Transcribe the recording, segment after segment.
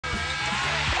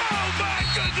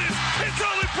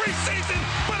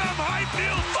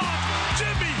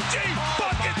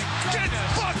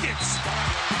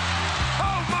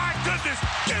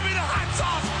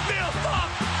sauce. Neil Thumb,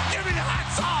 give me the hot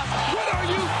sauce. What are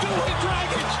you doing,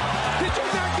 Dragic? Did you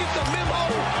not get the memo?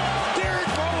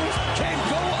 Derrick Rose can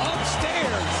go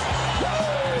upstairs.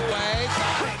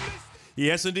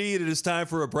 Yes, indeed. It is time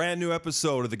for a brand new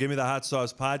episode of the Gimme the Hot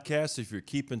Sauce podcast. If you're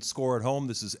keeping score at home,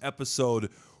 this is episode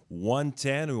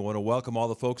 110. We want to welcome all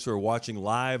the folks who are watching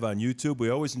live on YouTube. We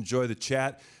always enjoy the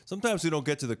chat. Sometimes we don't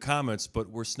get to the comments, but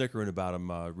we're snickering about them,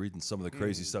 reading some of the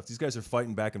crazy stuff. These guys are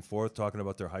fighting back and forth, talking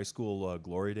about their high school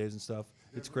glory days and stuff.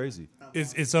 It's crazy.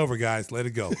 It's over, guys. Let it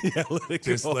go. Yeah, let it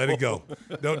Just go. let it go.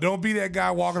 Don't be that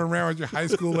guy walking around with your high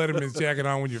school Letterman's jacket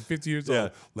on when you're 50 years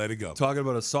old. Let it go. Talking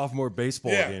about a sophomore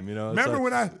baseball game, you know.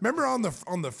 Remember on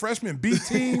the freshman B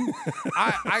team,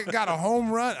 I got a home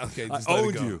run. Okay, just I let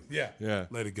owed it go. you. Yeah.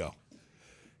 Let it go.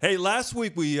 Hey, last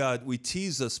week we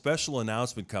teased a special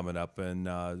announcement coming up, and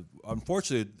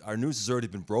unfortunately, our news has already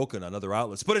been broken on other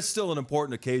outlets, but it's still an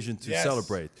important occasion to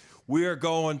celebrate. We are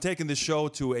taking the show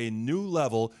to a new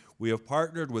level. We have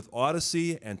partnered with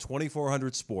Odyssey and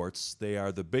 2400 Sports. They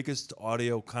are the biggest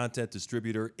audio content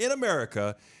distributor in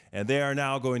America, and they are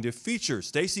now going to feature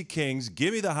Stacey King's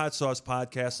Gimme the Hot Sauce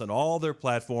podcast on all their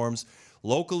platforms.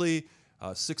 Locally,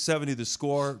 670 The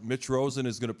Score, Mitch Rosen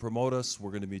is going to promote us.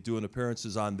 We're going to be doing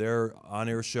appearances on their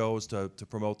on-air shows to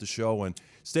promote the show. And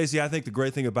Stacey, I think the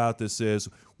great thing about this is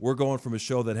we're going from a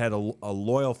show that had a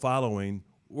loyal following.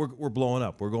 We're blowing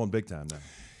up. We're going big time now.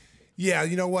 Yeah,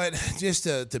 you know what? Just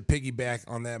to piggyback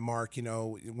on that, Mark, you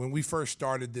know, when we first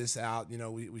started this out, you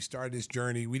know, we started this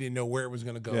journey. We didn't know where it was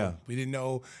going to go. Yeah. We didn't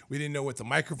know what the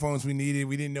microphones we needed.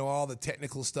 We didn't know all the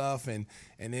technical stuff. And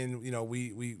then, you know,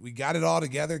 we got it all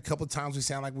together. A couple of times we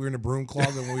sound like we were in a broom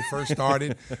closet when we first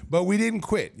started, but we didn't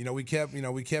quit. You know, we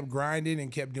kept grinding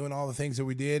and kept doing all the things that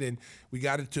we did. And we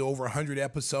got it to over 100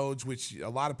 episodes, which a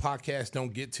lot of podcasts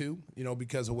don't get to, you know,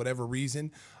 because of whatever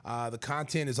reason. The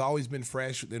content has always been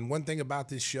fresh. And one thing about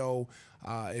this show,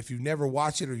 if you've never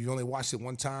watched it or you've only watched it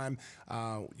one time,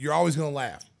 you're always going to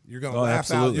laugh. You're going to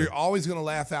laugh out. You're always going to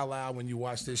laugh out loud when you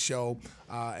watch this show.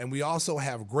 And we also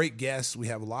have great guests. We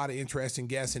have a lot of interesting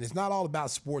guests. And it's not all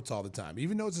about sports all the time.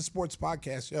 Even though it's a sports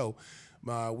podcast show,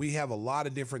 we have a lot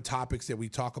of different topics that we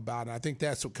talk about. And I think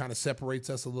that's what kind of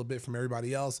separates us a little bit from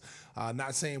everybody else.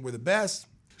 Not saying we're the best.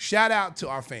 Shout out to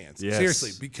our fans. Yes. Seriously,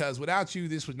 because without you,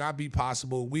 this would not be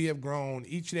possible. We have grown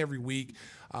each and every week.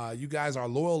 You guys are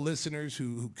loyal listeners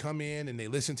who come in and they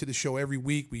listen to the show every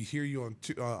week. We hear you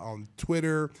on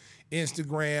Twitter,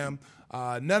 Instagram.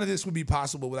 None of this would be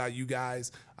possible without you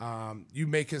guys. You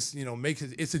make us,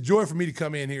 it's a joy for me to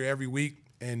come in here every week,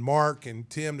 and Mark and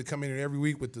Tim to come in here every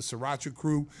week with the Sriracha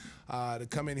crew to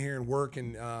come in here and work.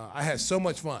 And I had so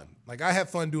much fun. Like, I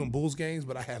have fun doing Bulls games,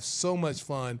 but I have so much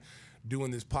fun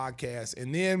doing this podcast.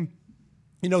 And then,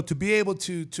 you know, to be able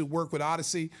to work with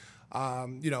Odyssey,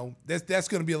 you know, that's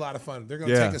going to be a lot of fun. They're going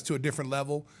to take us to a different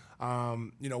level.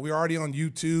 You know, we're already on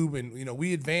YouTube, and, you know,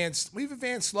 we've advanced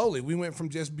slowly. We went from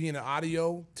just being an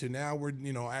audio to now we're,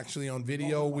 you know, actually on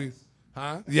video.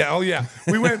 Yeah. Oh yeah.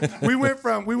 We went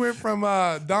from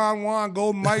Don Juan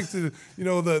Golden Mics to, you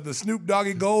know, the Snoop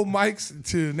Doggy Gold Mics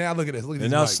to now look at this. Look at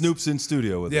and now mics. Snoop's in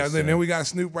studio with us. Yeah. Then we got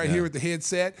Snoop right here with the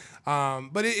headset.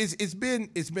 But it's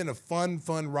been a fun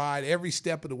ride. Every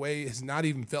step of the way has not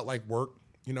even felt like work.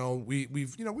 You know,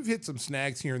 we've hit some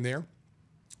snags here and there.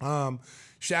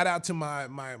 Shout out to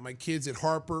my kids at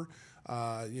Harper.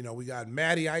 You know, we got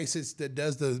Matty Isis that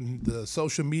does the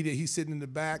social media. He's sitting in the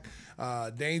back.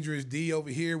 Dangerous D over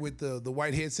here with the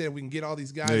white headset. We can get all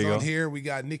these guys on here. We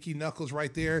got Nicky Knuckles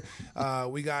right there.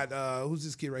 We got who's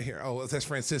this kid right here? Oh, that's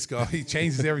Francisco. He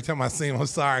changes every time I see him. I'm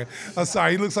sorry.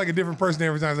 He looks like a different person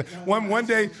every time. One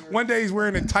day he's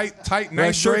wearing a tight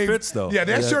nice shirt fits though. Yeah,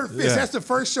 that shirt fits. Yeah. That's the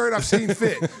first shirt I've seen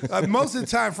fit. Most of the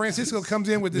time, Francisco comes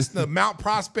in with this Mount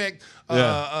Prospect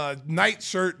night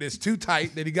shirt that's too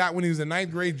tight that he got when he was in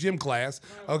 9th grade gym class,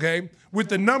 okay, with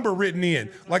the number written in,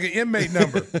 like an inmate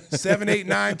number,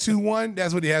 78921.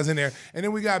 That's what he has in there. And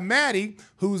then we got Maddie,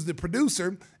 who's the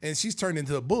producer, and she's turned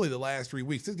into a bully the last 3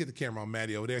 weeks. Let's get the camera on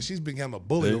Maddie over there. She's become a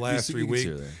bully the last 3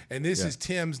 weeks. And this is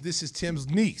Tim's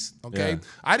niece, okay? Yeah.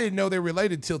 I didn't know they were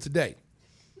related till today.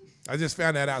 I just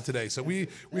found that out today. So we've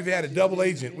had a double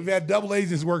agent. We've had double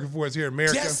agents working for us here in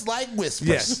America. Just like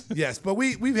whispers. Yes. But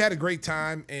we've had a great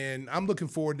time, and I'm looking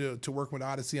forward to working with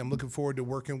Odyssey. I'm looking forward to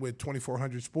working with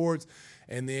 2400 Sports,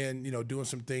 and then, you know, doing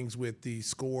some things with the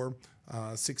Score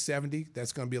 670.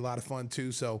 That's going to be a lot of fun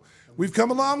too. So we've come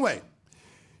a long way.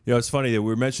 You know, it's funny that we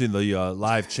were mentioning the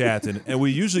live chat, and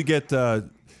we usually get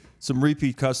some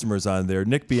repeat customers on there.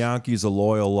 Nick Bianchi's a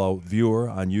loyal viewer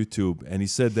on YouTube, and he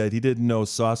said that he didn't know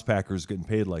sauce packers getting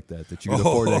paid like that you could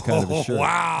afford that kind of a shirt.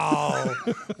 Wow.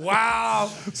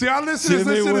 Wow. See, our listeners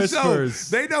listen to the show.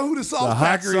 They know who the sauce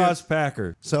packer is. Hot sauce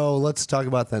packer. So let's talk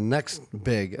about the next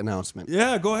big announcement.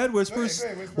 Yeah, go ahead, Whispers.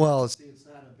 Well, it's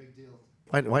not a big deal.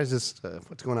 Why is this?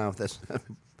 What's going on with this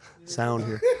sound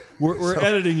here? We're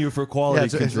editing you for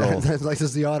quality control. It's like this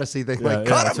is the Odyssey thing. Yeah, Like,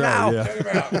 cut him now. Yeah. Cut him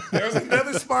out. There's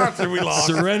another sponsor we lost.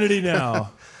 Serenity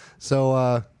now.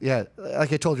 So, yeah,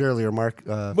 like I told you earlier, Mark.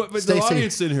 But Stacey, the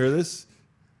audience didn't hear this.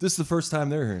 This is the first time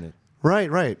they're hearing it.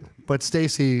 Right. But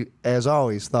Stacey, as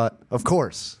always, thought, of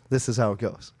course, this is how it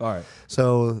goes. All right.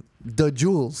 So, the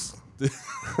Jewels.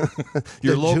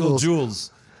 Your local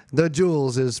Jewels. The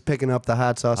Jewels is picking up the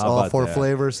hot sauce, all 4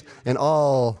 flavors, in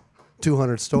all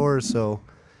 200 stores. So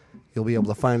you'll be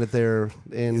able to find it there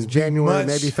in January,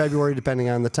 maybe February, depending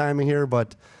on the timing here.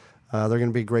 But they're going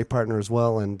to be a great partner as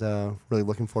well, and really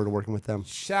looking forward to working with them.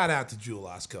 Shout out to Jewel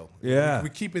Osco. Yeah. We're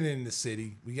keeping it in the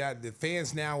city. We got the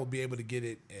fans now will be able to get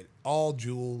it at all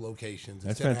Jewel locations.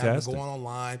 That's instead fantastic. Of having to go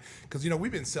online. Because,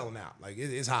 we've been selling out. Like,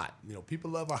 it's hot.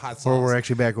 People love our hot sauce. Or we're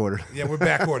actually back ordered. Yeah, we're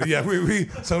back ordered. Yeah,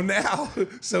 so now,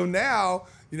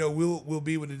 we'll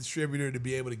be with the distributor to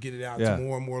be able to get it out to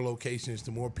more and more locations,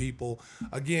 to more people.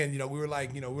 Again, we're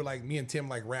like me and Tim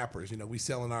like rappers. We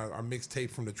selling our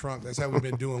mixtape from the trunk. That's how we've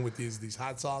been doing with these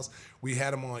hot sauce. We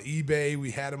had them on eBay.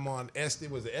 We had them on Etsy.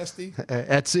 Was it Etsy?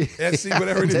 Etsy,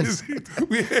 whatever it is.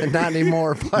 Not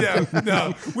anymore. But Yeah,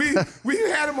 no, we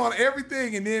had them on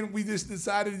everything, and then we just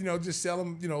decided, just sell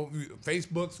them.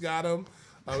 Facebook's got them.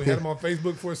 We had them on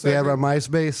Facebook for a second. we have our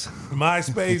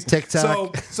MySpace,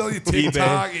 TikTok. So your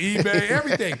TikTok, eBay,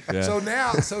 everything. Yeah. So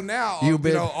now,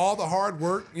 all the hard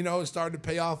work, is starting to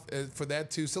pay off for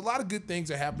that too. So a lot of good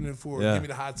things are happening for Give Me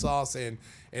the Hot Sauce and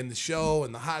the show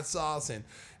and the hot sauce and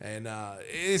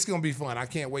it's gonna be fun. I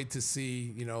can't wait to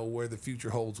see where the future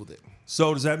holds with it.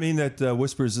 So does that mean that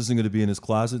Whispers isn't going to be in his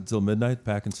closet until midnight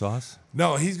packing sauce?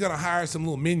 No, he's gonna hire some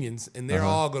little minions, and they're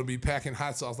all gonna be packing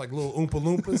hot sauce like little Oompa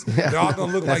Loompas. They're all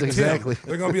gonna look like exactly. Tim.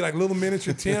 They're gonna be like little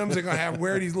miniature Tims. They're gonna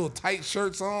wear these little tight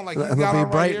shirts on, like he's they'll got be on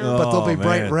right bright, here. but they'll be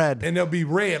bright man. red. And they'll be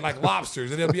red like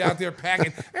lobsters, and they'll be out there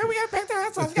packing. Hey, we gotta pack the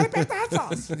hot sauce. We gotta pack the hot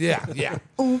sauce. Yeah.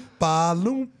 Oompa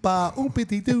loompa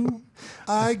oompity doo.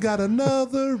 I got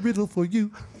another riddle for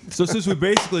you. So since we've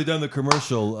basically done the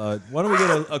commercial, why don't we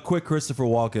get a quick Christopher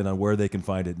Walken on where they can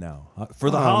find it now for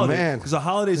the holidays? Man. Because the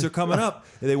holidays are coming up,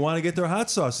 and they want to get their hot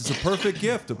sauce. It's a perfect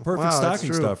gift, a perfect Wow, that's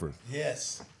stocking true. stuffer.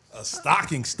 Yes, a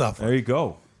stocking stuffer. There you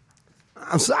go.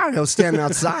 I'm sorry, I was standing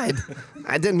outside.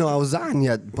 I didn't know I was on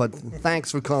yet, but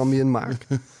thanks for calling me in, Mark.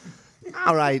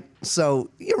 All right, so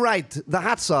you're right. The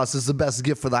hot sauce is the best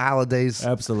gift for the holidays.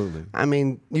 Absolutely. I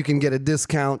mean, you can get a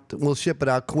discount. We'll ship it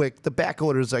out quick. The back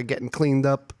orders are getting cleaned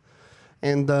up.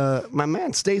 And my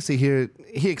man Stacey here,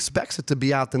 he expects it to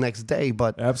be out the next day,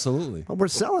 but Absolutely. we're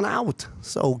selling out.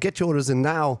 So get your orders in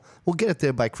now. We'll get it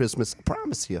there by Christmas. I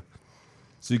promise you.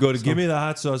 So you go to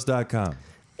GimmeTheHotSauce.com.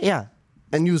 Yeah,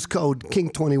 and use code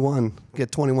KING21.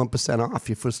 Get 21% off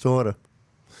your first order.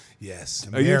 Yes.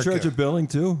 Are you in charge of billing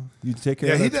too? You take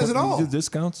care of that? he does it all. You do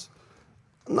discounts?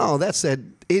 No, that's that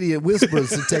idiot Whispers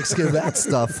that takes care of that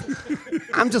stuff.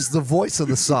 I'm just the voice of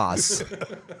the sauce.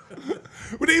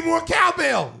 We need more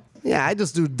cowbell. Yeah, I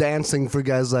just do dancing for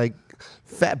guys like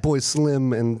Fat Boy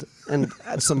Slim and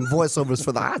add some voiceovers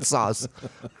for the hot sauce.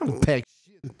 I don't pay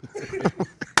shit.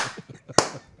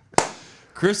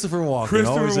 Christopher Walken.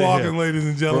 Christopher always a Walken, hit. ladies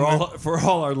and gentlemen. For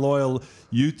all our loyal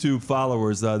YouTube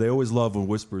followers, they always love when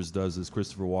Whispers does this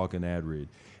Christopher Walken ad read.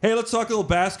 Hey, let's talk a little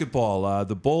basketball.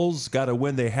 The Bulls got a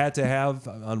win they had to have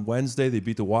on Wednesday. They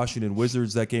beat the Washington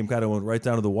Wizards. That game kind of went right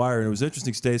down to the wire. And it was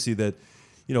interesting, Stacey, that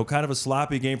kind of a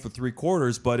sloppy game for 3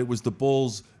 quarters, but it was the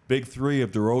Bulls' big three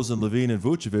of DeRozan, Levine, and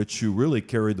Vucevic who really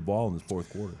carried the ball in the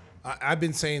 4th quarter. I've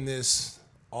been saying this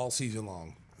all season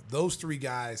long. Those 3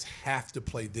 guys have to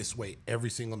play this way every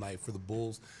single night for the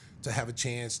Bulls to have a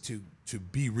chance to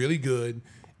be really good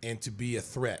and to be a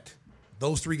threat.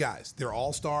 Those 3 guys, they're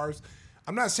all stars.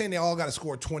 I'm not saying they all got to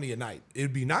score 20 a night.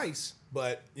 It'd be nice,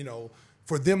 but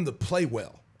for them to play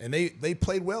well. And they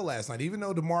played well last night, even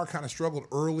though DeMar kind of struggled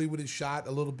early with his shot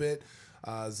a little bit.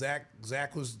 Zach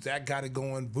got it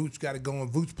going. Vooch got it going.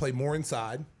 Vooch played more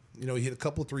inside. He hit a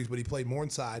couple of threes, but he played more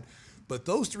inside. But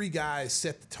those 3 guys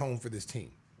set the tone for this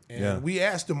team. And we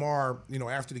asked DeMar,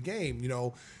 after the game,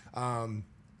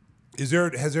 has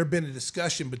there been a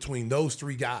discussion between those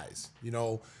 3 guys,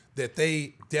 that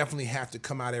they definitely have to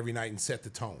come out every night and set the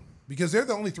tone? Because they're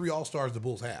the only 3 All-Stars the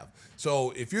Bulls have.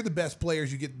 So if you're the best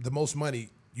players, you get the most money,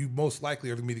 you most likely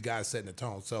are going to be the guys setting the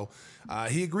tone. So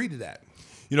he agreed to that.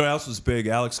 You know what else was big?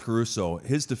 Alex Caruso.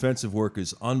 His defensive work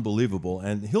is unbelievable,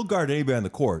 and he'll guard anybody on the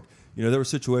court. You know, there were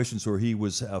situations where he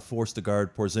was forced to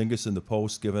guard Porzingis in the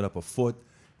post, giving up a foot.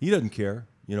 He doesn't care.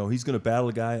 You know, he's going to battle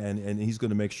a guy, and he's going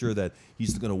to make sure that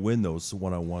he's going to win those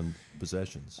one-on-one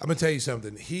possessions. I'm going to tell you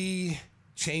something. He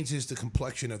changes the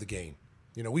complexion of the game.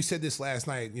 You know, we said this last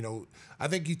night. You know, I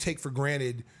think you take for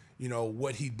granted, you know,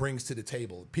 what he brings to the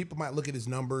table. People might look at his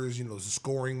numbers, you know,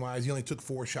 scoring-wise. He only took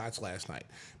 4 shots last night.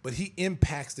 But he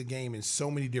impacts the game in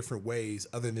so many different ways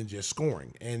other than just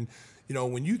scoring. And, you know,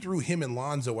 when you threw him and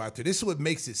Lonzo out there, this is what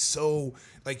makes it so,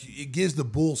 like, it gives the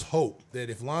Bulls hope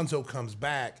that if Lonzo comes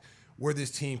back, where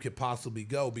this team could possibly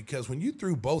go. Because when you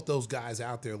threw both those guys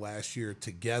out there last year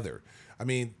together, I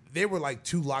mean, they were like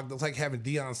two locked. It's like having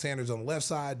Deion Sanders on the left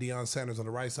side, Deion Sanders on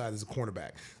the right side as a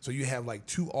cornerback. So you have like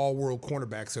 2 all-world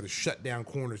cornerbacks that are shut down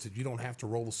corners that you don't have to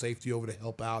roll the safety over to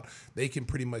help out. They can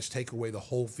pretty much take away the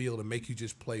whole field and make you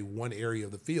just play one area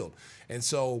of the field. And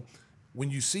so when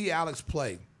you see Alex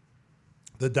play,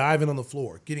 the diving on the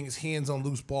floor, getting his hands on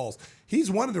loose balls. He's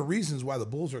one of the reasons why the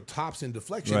Bulls are tops in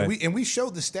deflection. Right. We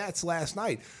showed the stats last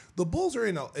night. The Bulls are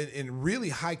in really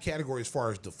high category as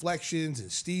far as deflections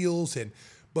and steals,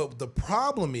 but the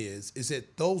problem is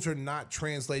that those are not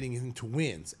translating into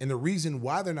wins. And the reason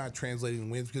why they're not translating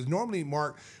into wins, because normally,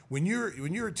 Mark, when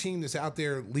you're a team that's out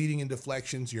there leading in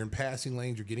deflections, you're in passing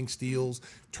lanes, you're getting steals,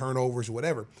 turnovers, or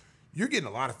whatever, you're getting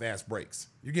a lot of fast breaks.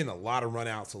 You're getting a lot of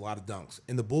runouts, a lot of dunks.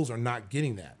 And the Bulls are not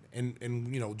getting that. And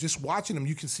you know, just watching them,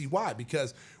 you can see why.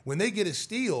 Because when they get a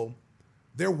steal,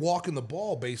 they're walking the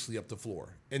ball basically up the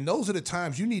floor. And those are the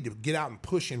times you need to get out and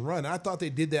push and run. And I thought they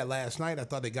did that last night. I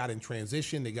thought they got in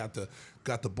transition. They got the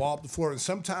ball up the floor. And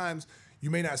sometimes you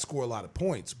may not score a lot of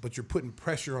points, but you're putting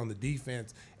pressure on the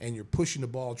defense and you're pushing the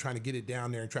ball, trying to get it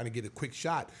down there and trying to get a quick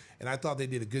shot. And I thought they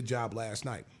did a good job last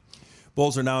night.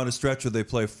 Bulls are now in a stretch where they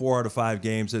play 4 out of 5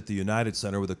 games at the United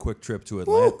Center with a quick trip to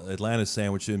Atlanta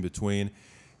sandwiched in between.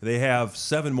 They have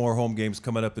 7 more home games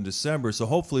coming up in December, so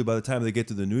hopefully by the time they get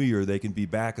to the new year, they can be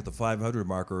back at the 500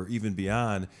 mark or even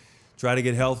beyond, try to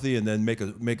get healthy, and then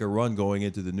make a run going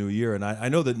into the new year. And I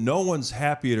know that no one's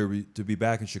happier to be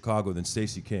back in Chicago than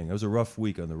Stacey King. It was a rough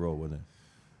week on the road, wasn't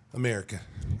it? America.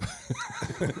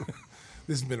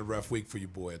 This has been a rough week for you,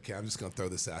 boy. Okay, I'm just going to throw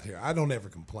this out here. I don't ever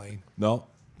complain. No.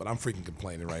 But I'm freaking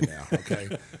complaining right now, okay?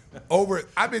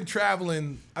 I've been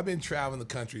traveling the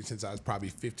country since I was probably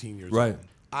 15 years old.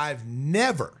 I've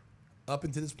never, up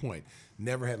until this point,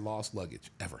 never had lost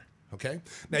luggage, ever, okay?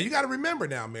 Now, you got to remember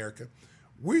now, America,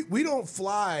 we don't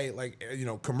fly like, you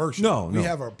know, commercial. No. We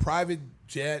have a private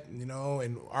jet, you know,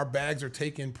 and our bags are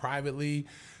taken privately.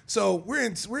 So we're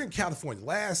in California.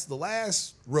 The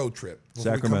last road trip.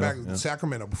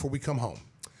 Sacramento, before we come home.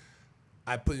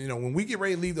 I put, you know, when we get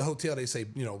ready to leave the hotel, they say,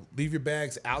 you know, leave your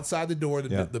bags outside the door.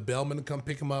 The bellman will come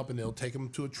pick them up, and they'll take them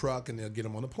to a truck, and they'll get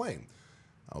them on the plane.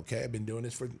 Okay, I've been doing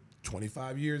this for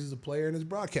 25 years as a player and as a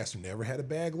broadcaster. Never had a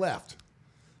bag left.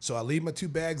 So I leave my 2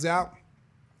 bags out.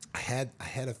 I had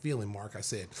a feeling, Mark. I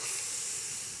said,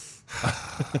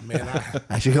 man,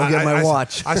 I should go get my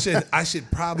watch. I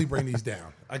should probably bring these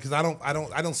down because I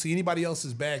don't see anybody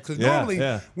else's bags. Because normally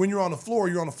when you're on the floor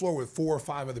with 4 or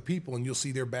 5 other people, and you'll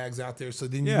see their bags out there. So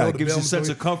then you know it gives you a sense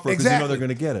of comfort because you know they're going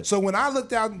to get it. So when I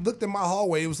looked at my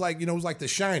hallway, it was like The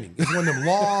Shining. It's one of them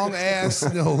long ass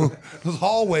those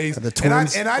hallways. The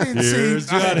twins. And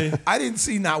I didn't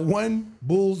see not one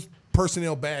Bulls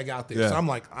personnel bag out there. So I'm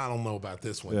like, I don't know about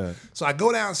this one. Yeah. So I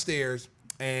go downstairs.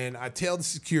 And I tell the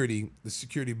security,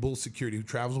 Bulls security who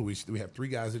travels with us, we have 3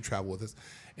 guys that travel with us.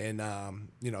 And,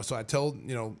 you know, so I told,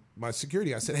 you know, my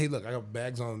security, I said, hey, look, I got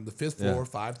bags on the 5th floor,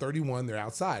 531. They're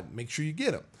outside. Make sure you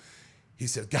get them. He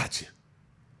said, gotcha.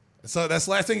 So that's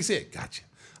the last thing he said, gotcha.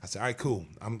 I said, all right, cool.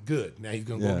 I'm good. Now he's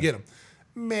going to go get them.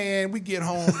 Man, we get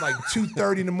home like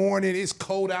 2:30 in the morning. It's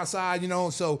cold outside, you know,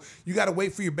 so you got to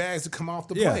wait for your bags to come off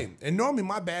the plane. And normally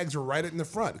my bags are right in the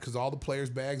front because all the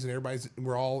players' bags and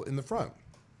we're all in the front.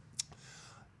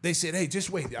 They said, hey,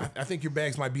 just wait. I think your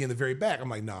bags might be in the very back. I'm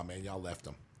like, nah, man, y'all left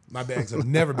them. My bags have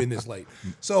never been this late.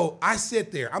 So I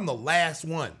sit there. I'm the last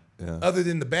one, other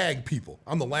than the bag people.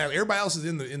 I'm the last. Everybody else is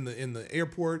in the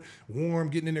airport,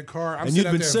 warm, getting in their car. And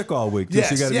you've been sick all week.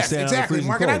 Yes, you got to be standing exactly, out in the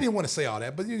Mark. freezing And I cold. didn't want to say all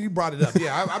that, but you brought it up.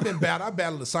 Yeah, I've been bad. I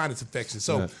battled a sinus infection,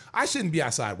 so I shouldn't be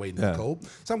outside waiting in the cold.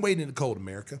 So I'm waiting in the cold,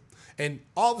 America. And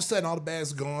all of a sudden, all the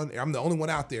bags are gone. I'm the only one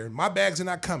out there. My bags are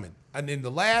not coming. And then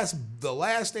the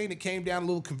last thing that came down a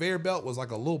little conveyor belt was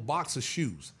like a little box of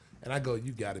shoes. And I go,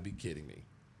 you got to be kidding me.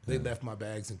 They left my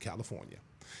bags in California.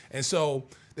 And so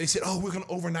they said, oh, we're going to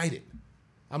overnight it.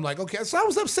 I'm like, okay. So I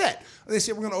was upset. They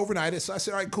said, we're going to overnight it. So I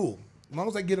said, all right, cool. As long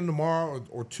as I get them tomorrow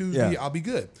or Tuesday, I'll be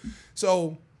good.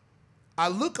 So I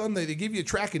look on they give you a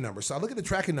tracking number. So I look at the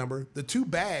tracking number. The 2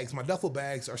 bags, my duffel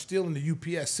bags, are still in the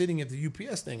UPS, sitting at the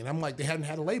UPS thing. And I'm like, they hadn't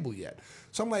had a label yet.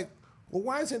 So I'm like, well,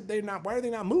 why are they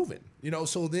not moving? You know,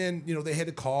 so then, you know, they had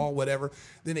to call, whatever.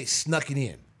 Then they snuck it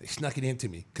in. They snuck it into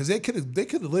me because they could have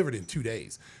delivered it in 2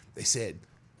 days. They said,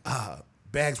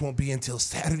 bags won't be until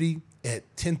Saturday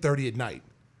at 10:30 at night.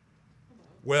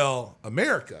 Well,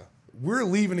 America, we're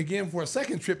leaving again for a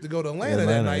second trip to go to Atlanta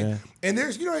that night. Yeah. And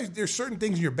there's certain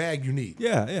things in your bag you need.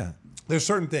 Yeah. There's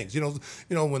certain things, you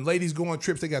know, when ladies go on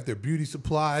trips, they got their beauty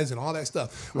supplies and all that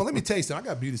stuff. Well, let me tell you something. I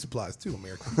got beauty supplies too,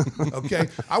 America. Okay,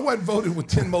 I wasn't voted with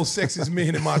 10 most sexiest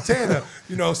men in Montana.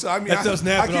 You know, so I mean, that doesn't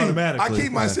happen automatically. I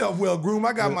keep myself well groomed.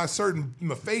 I got my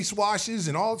face washes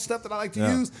and all the stuff that I like to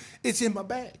use. It's in my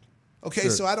bag. Okay,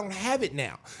 so I don't have it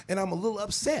now, and I'm a little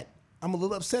upset. I'm a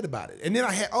little upset about it. And then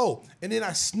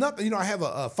I snuck. You know, I have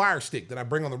a Fire Stick that I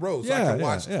bring on the road so I can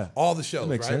watch all the shows. That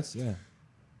makes right? sense. Yeah,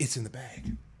 it's in the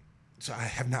bag. So I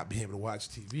have not been able to watch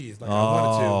TV. It's like I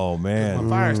wanted to. Oh man, my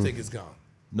Fire Stick is gone.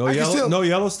 No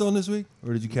Yellowstone this week,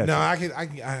 or did you catch it? No,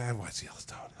 I watched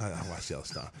Yellowstone. I watched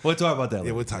Yellowstone. We'll talk about that later.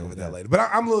 Yeah, we'll talk about that later. But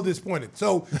I'm a little disappointed.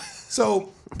 So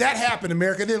that happened,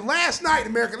 America. Then last night,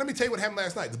 America, let me tell you what happened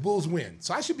last night. The Bulls win.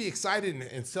 So I should be excited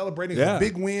and celebrating. It's a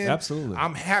big win. Absolutely.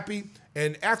 I'm happy.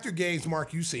 And after games,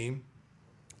 Mark, you've seen,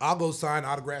 I'll go sign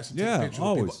autographs and take pictures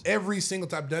with people. Every single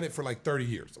time. I've done it for like 30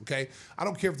 years, okay? I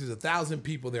don't care if there's 1,000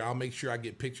 people there. I'll make sure I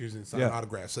get pictures and sign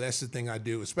autographs. So that's the thing I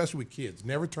do, especially with kids.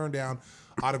 Never turn down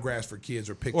autographs for kids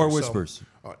or pictures. Or whispers.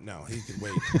 So, no, he can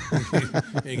wait.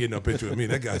 He ain't getting no picture with me.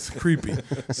 That guy's creepy.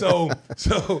 So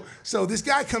this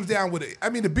guy comes down with it. I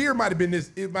mean, the beer might have been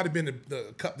this. It might have been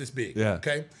the cup this big. Yeah.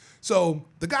 Okay. So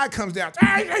the guy comes down.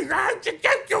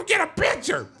 You get a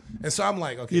picture. And so I'm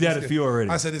like, okay. He'd had a few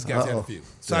already. I said, this guy's had a few.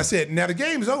 So I said, now the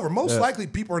game's over. Most likely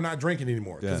people are not drinking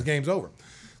anymore because the game's over.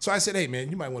 So I said, hey,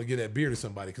 man, you might want to give that beer to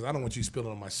somebody because I don't want you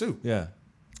spilling on my suit. Yeah.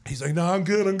 He's like, no, I'm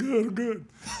good.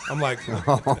 I'm like, good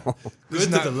to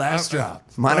the last drop.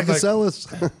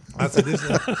 Moczalla. I said,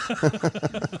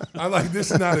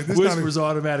 this is not. Whispers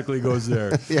automatically goes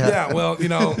there. Yeah. Well, you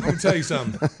know, let me tell you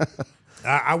something.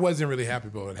 I wasn't really happy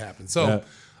about what happened. So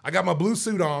I got my blue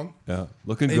suit on. Yeah,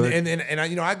 looking good. And I,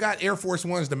 you know, I got Air Force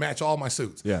Ones to match all my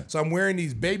suits. Yeah. So I'm wearing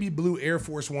these baby blue Air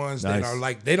Force Ones that are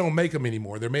like, they don't make them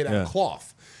anymore. They're made out of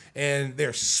cloth, and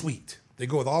they're sweet. They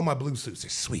go with all my blue suits.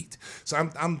 They're sweet. So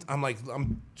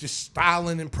I'm just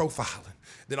styling and profiling.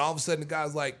 Then all of a sudden the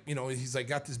guy's like, you know, he's like,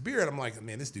 got this beer, and I'm like,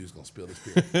 man, this dude's gonna spill this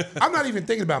beer. I'm not even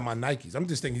thinking about my Nikes. I'm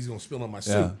just thinking he's gonna spill on my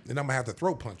suit, and I'm gonna have to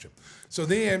throat punch him. So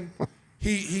then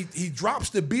he drops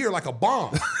the beer like a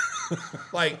bomb,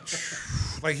 like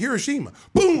Hiroshima,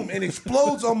 boom, and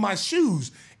explodes on my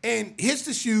shoes and hits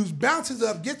the shoes, bounces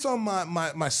up, gets on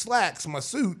my slacks, my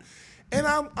suit. And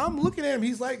I'm looking at him.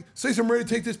 He's like, Stacey, I'm ready to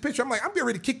take this picture. I'm like, I'm getting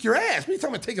ready to kick your ass. What are you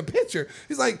talking about take a picture?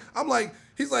 He's like, oh,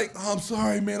 I'm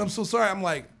sorry, man. I'm so sorry. I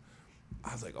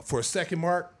was like, for a second,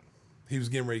 Mark, he was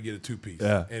getting ready to get a 2-piece.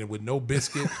 Yeah. And with no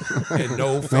biscuit and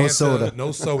no Fanta,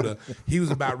 no soda, he was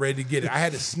about ready to get it. I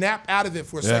had to snap out of it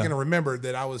for a second and remember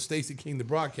that I was Stacey King, the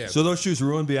broadcaster. So those shoes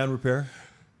ruined beyond repair?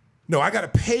 No, I got to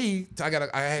pay.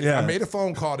 I made a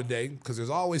phone call today because there's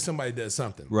always somebody that does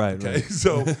something. Right. Okay. Right.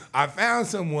 So I found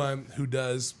someone who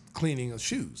does cleaning of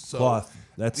shoes. So, cloth.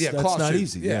 That's not shoes.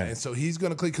 easy. Yeah. And so he's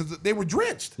gonna clean because they were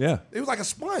drenched. Yeah. It was like a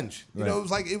sponge. You know, it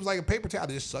was like a paper towel.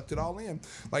 They just sucked it all in.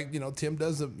 Like, you know, Tim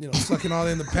does sucking all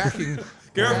in the packing.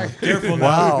 Careful now.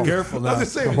 Wow. Careful now. I'm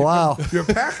just saying. Wow. You're a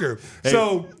packer. Hey,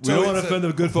 so we don't want to offend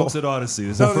the good folks at Odyssey.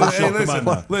 This is the first show. Come on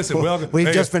now. Listen, welcome.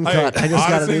 We've just been cut. I just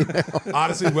got an email.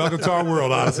 Odyssey, welcome to our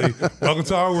world, Odyssey. Welcome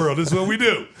to our world. This is what we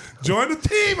do. Join the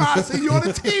team, Odyssey. You're on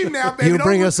the team now, baby. You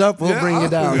bring us up, we'll bring you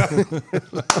down.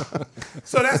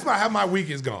 So that's how my week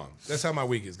is gone. That's how my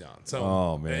week is gone. So,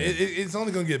 oh man, it's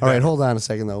only gonna get better. better. All right, hold on a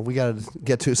second though. We got to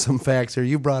get to some facts here.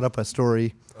 You brought up a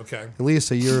story, okay, at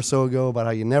least a year or so ago, about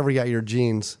how you never got your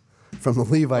jeans from the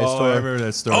Levi store. I remember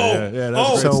that story. Yeah, that's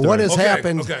a great so story. what has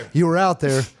happened? Okay. You were out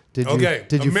there.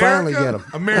 Did you finally get them?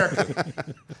 America.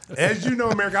 As you know,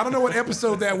 America, I don't know what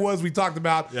episode that was we talked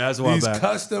about these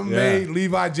custom-made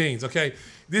Levi jeans, okay?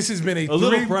 This has been a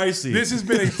little pricey. This has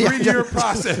been a 3-year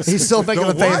process. He's still thinking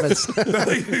of payments.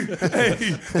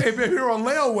 hey, baby, we're on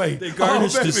layaway. They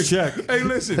garnished his check. Hey,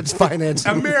 listen. It's financing.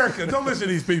 America, don't listen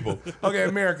to these people. Okay,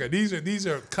 America, these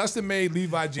are custom-made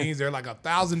Levi jeans. They're like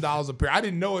 $1,000 a pair. I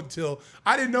didn't know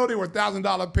they were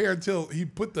 $1,000 a pair until he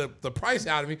put the price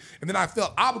out of me, and then I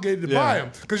felt obligated to buy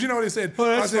them because you know what they said. Oh,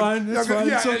 that's fine. That's fine.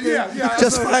 Yeah, it's okay.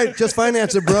 yeah. Just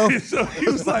finance it, bro. So he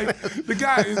was like, the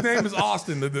guy. His name is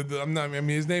Austin.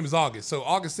 his name is August. So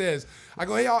August says, I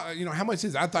go, hey, how much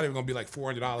is it? I thought it was going to be like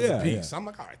 $400 a piece. So I'm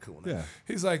like, all right, cool. Yeah.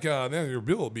 He's like, then your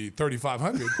bill will be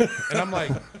 $3,500. And I'm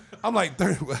like,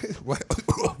 30, what?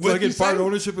 Do I get part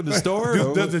ownership in the store?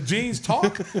 Does the jeans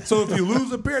talk? So if you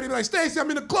lose a pair, they be like, Stacey, I'm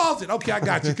in the closet. Okay, I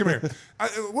got you. Come here.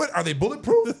 What are they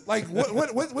bulletproof? Like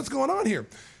what's going on here?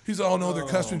 He's like, oh no, they're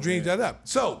custom jeans.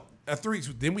 So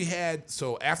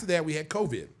so after that we had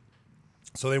COVID.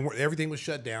 So everything was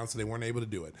shut down, so they weren't able to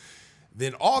do it.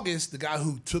 Then August, the guy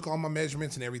who took all my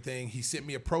measurements and everything, he sent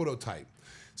me a prototype.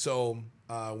 So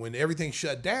when everything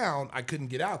shut down, I couldn't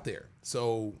get out there.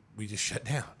 So we just shut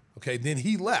down. Okay, then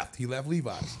he left. He left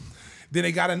Levi's. Then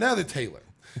they got another tailor.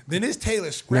 Then this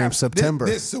tailor scrapped. Named September.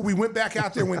 So we went back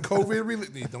out there when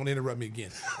COVID don't interrupt me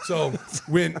again. So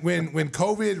when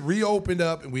COVID reopened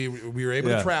up and we were able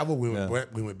to travel, we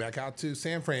went back out to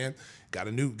San Fran. Got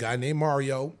a new guy named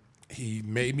Mario.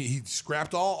 He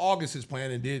scrapped all August's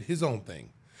plan and did his own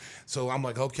thing. So I'm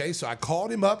like, okay. So I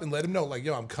called him up and let him know, like,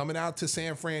 yo, I'm coming out to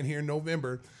San Fran here in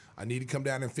November. I need to come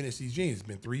down and finish these jeans. It's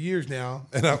been 3 years now,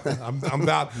 and I'm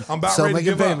about ready to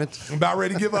give up. I'm about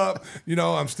ready to give up.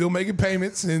 I'm still making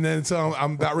payments, and then so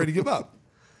I'm about ready to give up.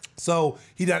 So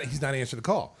he's not answering the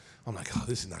call. I'm like, oh,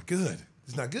 this is not good.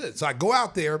 It's not good. So I go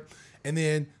out there, and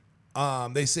then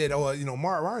they said, oh,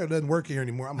 Mario doesn't work here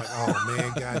anymore. I'm like, oh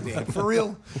man, goddamn, for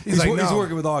real? He's like, no. He's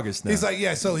working with August now. He's like,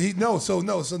 yeah. So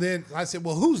So then I said,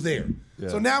 well, who's there? Yeah.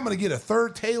 So now I'm going to get a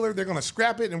third tailor. They're going to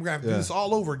scrap it, and we're going to do this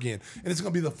all over again. And it's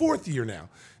going to be the fourth year now.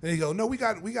 And they go, no, we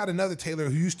got another tailor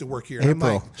who used to work here. And April,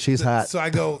 I'm like, she's hot. So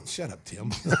I go, shut up,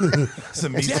 Tim. It's a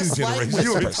Me Too generation.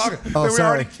 You were talking. Oh, we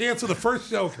sorry. already canceled the first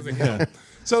show because of him.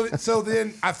 So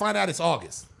then I find out it's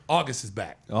August. August is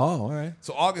back. Oh, all right.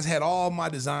 So August had all my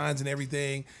designs and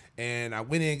everything, and I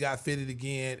went in and got fitted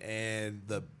again, and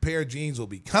the pair of jeans will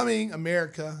be coming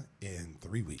America in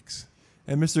 3 weeks.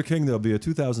 And Mr. King, there'll be a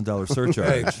 $2,000 surcharge.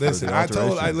 Hey, listen, let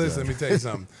me tell you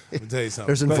something.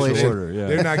 There's inflation. Order, yeah.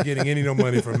 They're not getting any no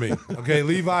money from me. Okay,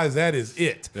 Levi's, that is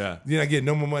it. Yeah. You're not getting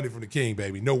no more money from the King,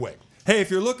 baby. No way. Hey,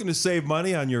 if you're looking to save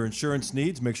money on your insurance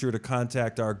needs, make sure to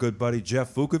contact our good buddy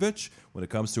Jeff Vukovich. When it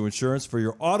comes to insurance for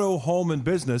your auto, home, and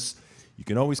business, you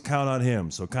can always count on him.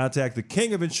 So contact the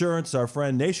king of insurance, our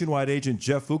friend nationwide agent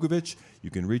Jeff Vukovich. You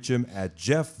can reach him at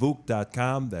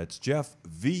jeffvuk.com. That's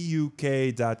jeffvuk.com.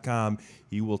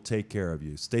 He will take care of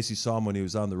you. Stacey saw him when he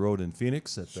was on the road in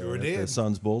Phoenix at the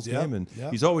Suns Bulls game. And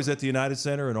he's always at the United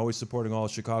Center and always supporting all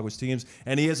of Chicago's teams.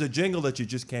 And he has a jingle that you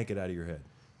just can't get out of your head.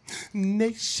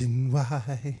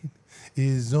 Nationwide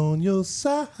is on your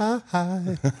side.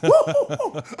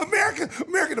 America,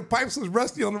 the pipes was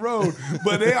rusty on the road,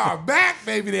 but they are back,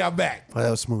 baby. They are back. Oh, that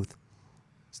was smooth.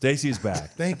 Stacey is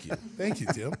back. Thank you,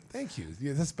 Tim. Thank you.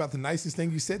 Yeah, that's about the nicest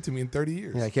thing you said to me in 30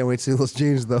 years. Yeah, I can't wait to see those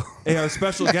jeans, though. Hey, our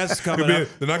special guest coming up.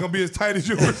 They're not going to be as tight as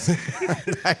yours.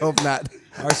 I hope not.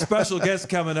 Our special guest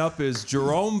coming up is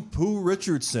Jerome Pooh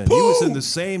Richardson. He was in the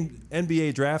same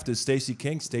NBA draft as Stacey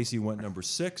King. Stacey went number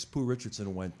 6. Pooh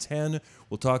Richardson went 10.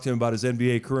 We'll talk to him about his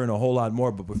NBA career and a whole lot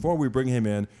more. But before we bring him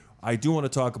in, I do want to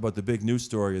talk about the big news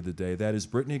story of the day. That is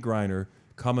Brittany Griner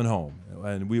coming home.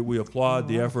 And we applaud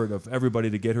the effort of everybody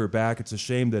to get her back. It's a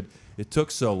shame that it took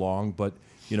so long. But,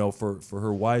 for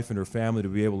her wife and her family to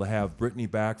be able to have Brittany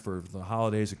back for the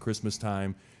holidays at Christmas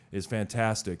time is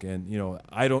fantastic. And,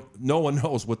 no one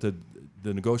knows what the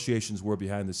negotiations were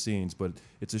behind the scenes, but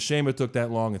it's a shame it took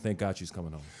that long, and thank God she's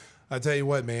coming home. I tell you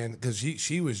what, man, because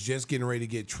she was just getting ready to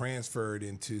get transferred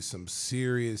into some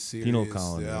serious penal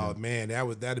colony. Oh man,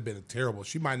 that'd have been terrible.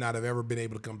 She might not have ever been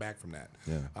able to come back from that.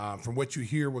 Yeah. From what you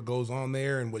hear, what goes on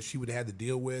there, and what she would have had to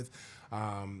deal with,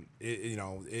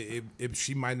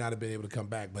 she might not have been able to come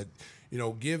back. But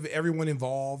give everyone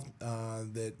involved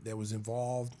that was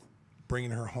involved,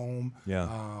 bringing her home.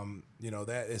 Yeah.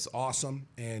 That is awesome.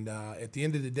 And at the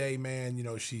end of the day, man,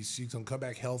 she's gonna come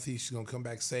back healthy. She's gonna come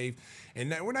back safe.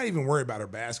 And we're not even worried about her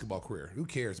basketball career. Who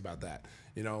cares about that?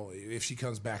 If she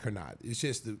comes back or not. It's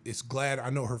just it's glad. I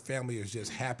know her family is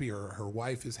just happy, or her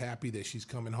wife is happy that she's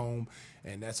coming home,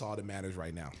 and that's all that matters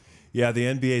right now. Yeah, the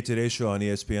NBA Today show on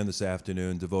ESPN this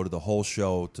afternoon devoted the whole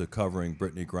show to covering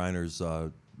Brittany Griner's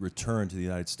return to the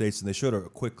United States, and they showed a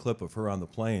quick clip of her on the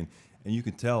plane. And you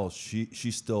can tell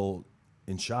she's still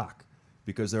in shock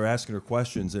because they're asking her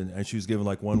questions, and she was giving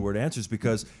like one-word answers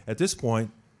because at this point,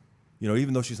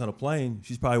 even though she's on a plane,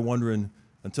 she's probably wondering,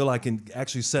 until I can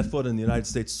actually set foot in the United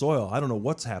States soil, I don't know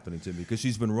what's happening to me because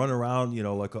she's been running around,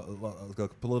 like a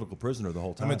political prisoner the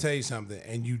whole time. I'm going to tell you something,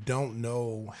 and you don't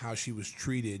know how she was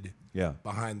treated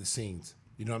behind the scenes.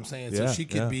 You know what I'm saying? Yeah, so she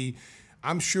could be...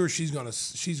 I'm sure she's gonna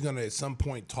at some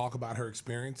point talk about her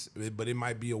experience, but it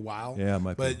might be a while. Yeah, it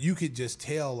might be. But you could just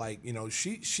tell,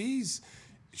 she's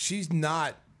she's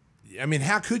not. I mean,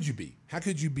 how could you be? How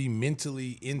could you be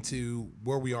mentally into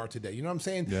where we are today? You know what I'm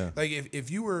saying? Yeah. Like if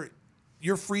you were,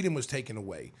 your freedom was taken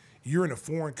away. You're in a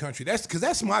foreign country.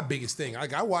 That's my biggest thing.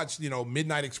 Like I watch,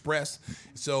 Midnight Express.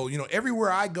 So,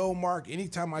 everywhere I go, Mark,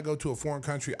 anytime I go to a foreign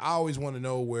country, I always want to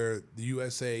know where the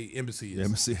USA embassy is. The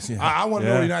embassy, yeah. I want to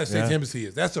know where the United States embassy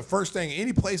is. That's the first thing.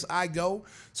 Any place I go.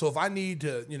 So if I need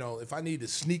to,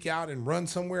 sneak out and run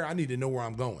somewhere, I need to know where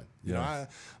I'm going.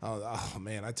 Oh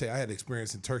man, I tell you, I had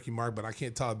experience in Turkey, Mark, but I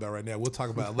can't talk about it right now. We'll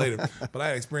talk about it later. But I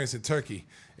had experience in Turkey.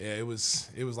 Yeah, it was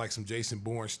like some Jason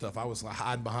Bourne stuff. I was like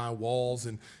hiding behind walls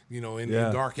and in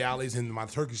dark alleys, and my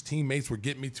Turkish teammates were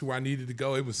getting me to where I needed to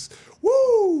go. It was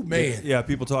woo, man. Yeah,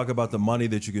 people talk about the money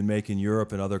that you can make in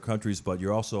Europe and other countries, but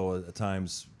you're also at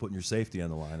times putting your safety on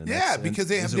the line. And because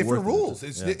they have different rules.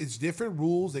 It's It's different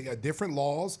rules. They got different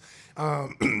laws,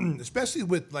 especially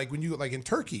with when you in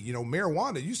Turkey.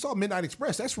 Marijuana. You saw Midnight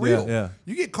Express. That's real. Yeah.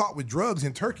 You get caught with drugs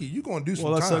in Turkey, you're going to do some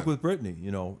time. Well, that's like with Brittany.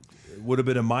 It would have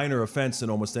been a minor offense in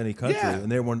almost any country,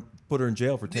 and they wouldn't put her in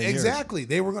jail for 10 years. Exactly.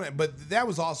 They were going to, but that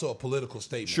was also a political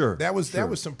statement. Sure. That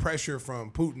was some pressure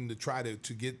from Putin to try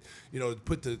to get,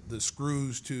 put the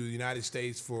screws to the United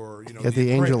States for, get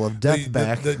the angel of death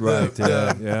back.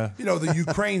 The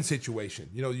Ukraine situation.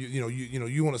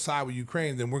 You want to side with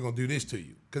Ukraine, then we're going to do this to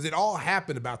you. Because it all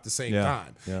happened about the same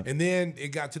time. Yeah. And then it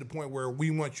got to the point where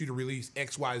we want you to release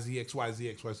XYZ,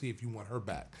 XYZ, XYZ if you want her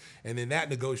back. And then that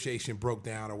negotiation broke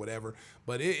down or whatever.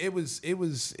 But it was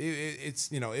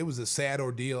a sad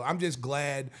ordeal. I'm just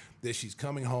glad that she's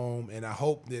coming home, and I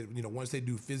hope that once they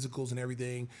do physicals and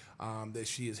everything, that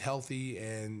she is healthy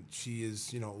and she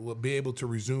is will be able to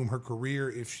resume her career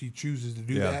if she chooses to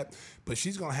do that. But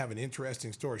she's gonna have an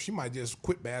interesting story. She might just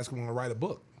quit basketball and write a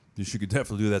book. She could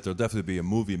definitely do that. There'll definitely be a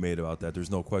movie made about that. There's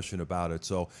no question about it.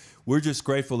 So we're just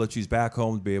grateful that she's back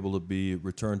home to be able to be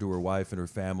returned to her wife and her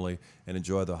family and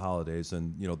enjoy the holidays.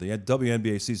 And, the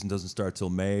WNBA season doesn't start till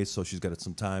May, so she's got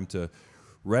some time to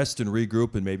rest and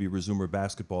regroup and maybe resume her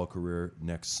basketball career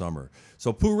next summer.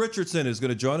 So Pooh Richardson is going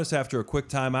to join us after a quick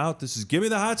timeout. This is Gimme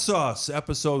the Hot Sauce,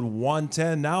 episode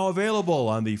 110, now available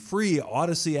on the free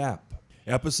Odyssey app.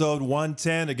 Episode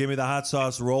 110 of Gimme the Hot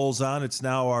Sauce rolls on. It's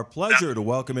now our pleasure to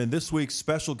welcome in this week's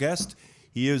special guest.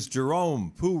 He is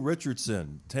Jerome Pooh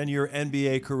Richardson, 10-year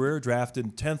NBA career,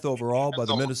 drafted 10th overall by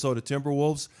the Minnesota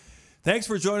Timberwolves. Thanks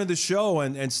for joining the show.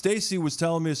 And Stacey was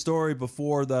telling me a story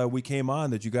before we came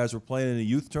on that you guys were playing in a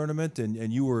youth tournament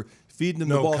and you were feeding them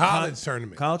the ball. College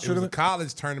tournament. College tournament? It was a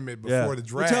college tournament before the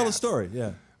draft. Well, tell the story,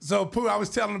 So, Pooh, I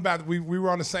was telling about we were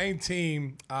on the same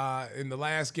team in the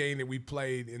last game that we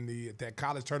played in that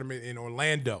college tournament in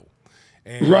Orlando.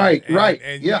 And, right.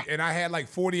 And I had like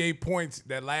 48 points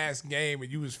that last game,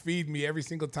 and you was feeding me every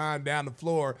single time down the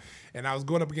floor. And I was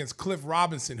going up against Cliff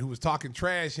Robinson, who was talking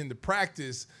trash in the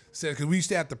practice, because we used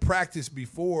to have to practice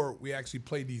before we actually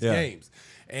played these games.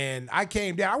 And I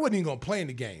came down. I wasn't even going to play in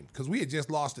the game because we had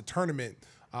just lost the tournament.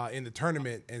 In the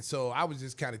tournament, and so I was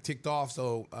just kind of ticked off.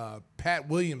 So Pat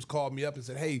Williams called me up and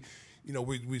said, "Hey,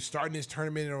 we're starting this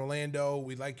tournament in Orlando.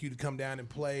 We'd like you to come down and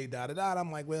play." I'm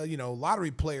like, "Well,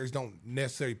 lottery players don't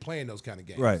necessarily play in those kind of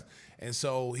games." Right. And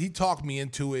so he talked me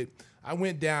into it. I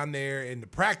went down there, and the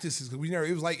practices because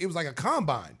it was like a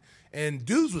combine, and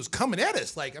dudes was coming at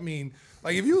us. Like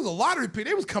if you was a lottery pick,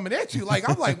 they was coming at you. Like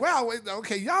I'm like, "Wow,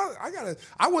 okay, y'all,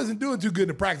 I wasn't doing too good in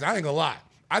the practice. I ain't gonna lie."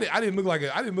 I didn't look like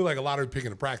a lottery pick in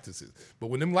the practices, but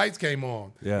when them lights came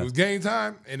on, it was game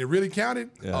time and it really counted.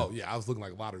 I was looking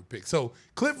like a lottery pick. So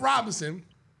Cliff Robinson,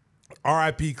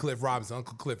 R.I.P. Cliff Robinson,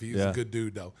 Uncle Cliff, he was a good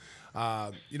dude though.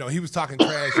 He was talking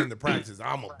trash in the practice.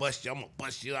 I'm gonna bust you. I'm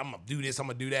gonna do this. I'm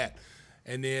gonna do that.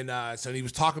 And then so he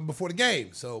was talking before the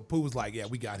game. So Pooh was like, "Yeah,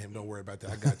 we got him. Don't worry about that.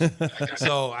 I got you."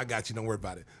 So I got you. Don't worry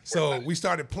about it. So we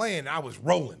started playing. And I was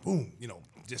rolling. Boom.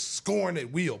 Just scoring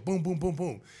at will. Boom, boom, boom,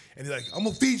 boom. And he's like, "I'm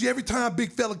gonna feed you every time,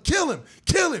 big fella. Kill him.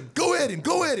 Go at him.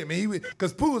 And he would,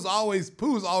 because Pooh was always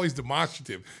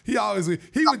demonstrative. He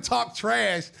would talk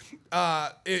trash.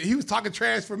 He was talking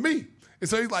trash for me. And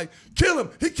so he's like, "Kill him.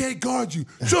 He can't guard you.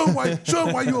 Show him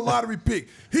why you a lottery pick.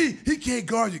 He can't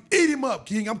guard you. Eat him up,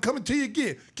 King. I'm coming to you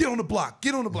again. Get on the block.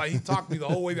 He talked me the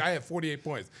whole way. I had 48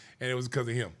 points, and it was because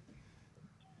of him.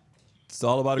 It's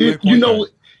all about a great point.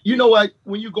 You know what?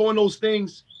 When you go in those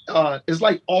things, it's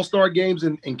like all-star games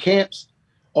and camps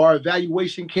or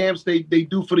evaluation camps they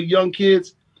do for the young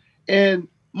kids. And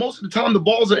most of the time, the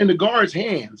balls are in the guard's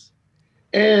hands.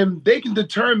 And they can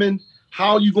determine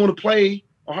how you're going to play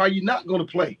or how you're not going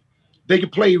to play. They can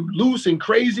play loose and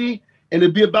crazy, and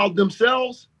it'd be about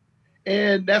themselves.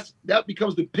 And that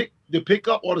becomes the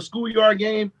pickup or the schoolyard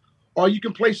game. Or you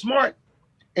can play smart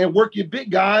and work your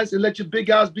big guys and let your big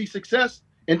guys be success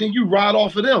and then you ride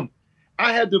off of them.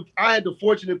 I had the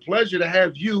fortunate pleasure to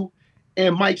have you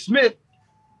and Mike Smith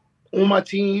on my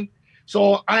team.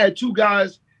 So I had two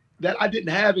guys that I didn't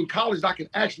have in college that I could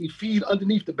actually feed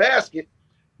underneath the basket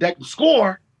that can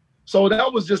score. So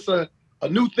that was just a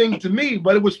new thing to me,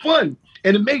 but it was fun.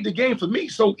 And it made the game for me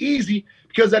so easy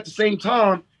because at the same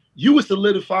time, you were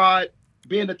solidified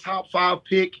being the top 5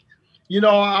 pick. You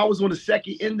know, I was on the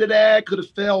second end of that, could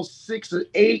have fell 6 or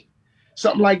 8,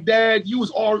 something like that. You was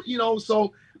all, you know,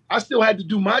 so I still had to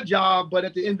do my job, but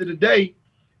at the end of the day,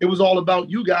 it was all about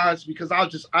you guys because I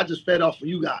just fed off for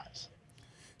you guys.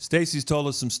 Stacey's told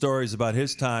us some stories about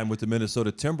his time with the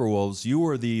Minnesota Timberwolves. You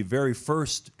were the very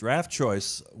first draft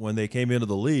choice when they came into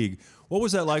the league. What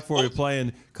was that like for you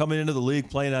coming into the league,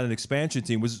 playing on an expansion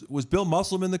team? Was Bill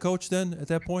Musselman the coach then at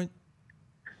that point?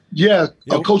 Yeah,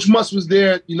 Coach Muss was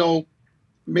there, you know,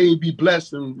 may he be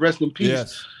blessed and rest in peace.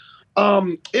 Yes.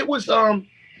 It was,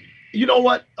 you know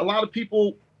what? A lot of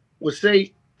people would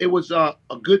say it was a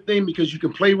good thing because you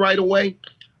can play right away.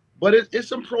 But it's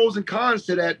some pros and cons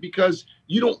to that because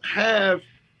you don't have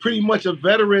pretty much a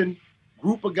veteran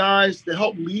group of guys to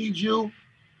help lead you,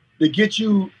 to get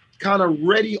you kind of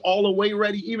ready, all the way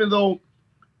ready, even though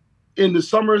in the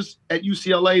summers at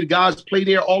UCLA, the guys play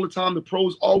there all the time. The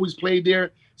pros always played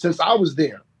there since I was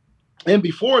there and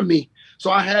before me.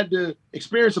 So I had the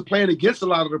experience of playing against a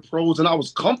lot of the pros and I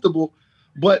was comfortable.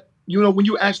 But, you know, when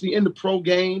you're actually in the pro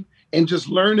game and just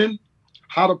learning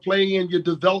how to play in your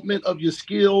development of your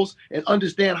skills and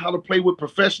understand how to play with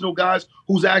professional guys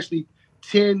who's actually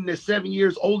 10 to 7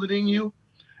 years older than you.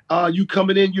 You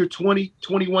coming in, you're 20,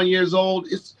 21 years old.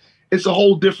 It's a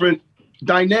whole different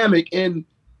dynamic. And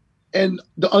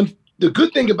the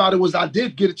good thing about it was I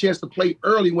did get a chance to play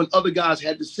early when other guys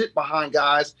had to sit behind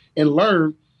guys and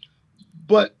learn.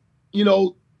 But, you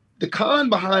know, the con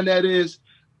behind that is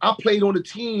I played on a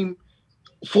team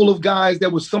full of guys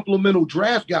that were supplemental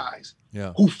draft guys.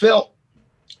 Yeah. Who felt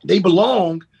they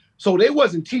belonged. So they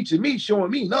wasn't teaching me, showing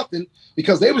me nothing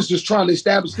because they was just trying to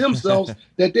establish themselves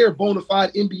that they're bona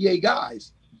fide NBA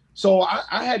guys. So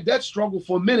I had that struggle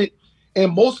for a minute.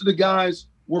 And most of the guys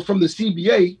were from the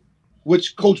CBA,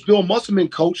 which Coach Bill Musselman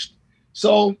coached.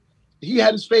 So he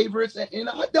had his favorites. And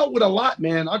I dealt with a lot,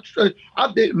 man.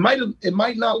 It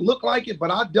might not look like it,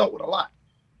 but I dealt with a lot.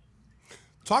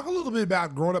 Talk a little bit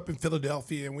about growing up in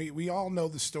Philadelphia, and we all know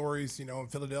the stories, you know, in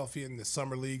Philadelphia and the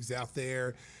summer leagues out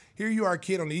there. Here you are, a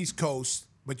kid on the East Coast,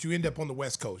 but you end up on the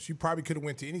West Coast. You probably could have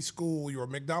went to any school. You were a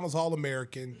McDonald's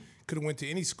All-American, could have went to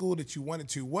any school that you wanted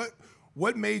to.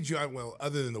 What made you, well,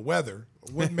 other than the weather,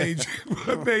 what made you?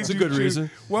 It's a good reason.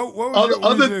 What was your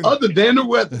reason? Other than the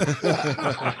weather.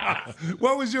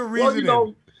 What was your reason?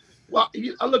 Well, you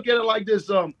know, I look at it like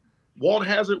this. Walt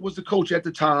Hazzard was the coach at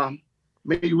the time.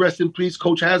 May he rest in peace.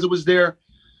 Coach Hazzard was there,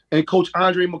 and Coach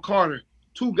Andre McCarter,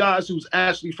 2 guys who's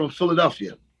actually from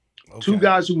Philadelphia. Okay. 2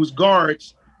 guys who was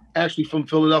guards actually from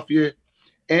Philadelphia.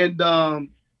 And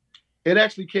it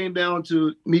actually came down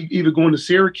to me either going to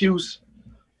Syracuse,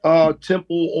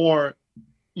 Temple, or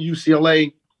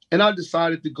UCLA. And I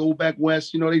decided to go back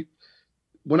west. You know,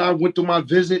 when I went to my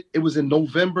visit, it was in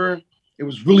November. It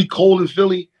was really cold in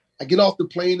Philly. I get off the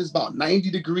plane, it's about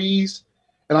 90 degrees.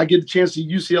 And I get the chance to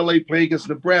UCLA play against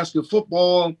Nebraska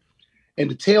football, and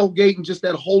the tailgate and just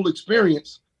that whole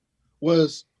experience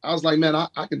was, I was like, man,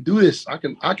 I can do this. I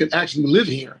can actually live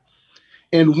here.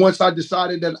 And once I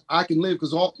decided that I can live,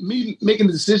 because me making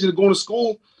the decision to go to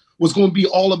school was going to be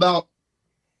all about,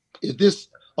 is this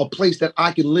a place that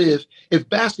I can live? If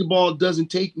basketball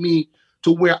doesn't take me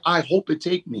to where I hope it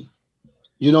take me,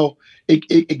 you know,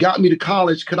 it got me to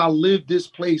college. Could I live this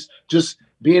place just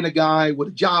being a guy with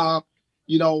a job?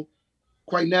 You know,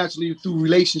 quite naturally through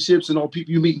relationships and all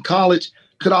people you meet in college,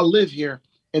 could I live here?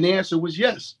 And the answer was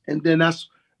yes. And then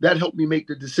that helped me make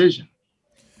the decision.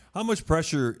 How much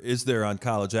pressure is there on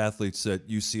college athletes at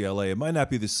UCLA? It might not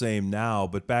be the same now,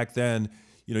 but back then,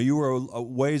 you know, you were a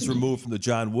ways removed from the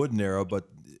John Wooden era, but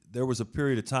there was a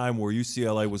period of time where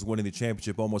UCLA was winning the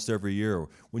championship almost every year.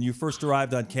 When you first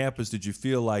arrived on campus, did you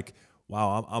feel like,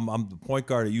 wow, I'm the point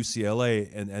guard at UCLA,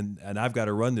 and I've got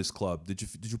to run this club? Did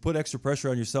you put extra pressure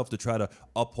on yourself to try to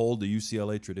uphold the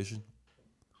UCLA tradition?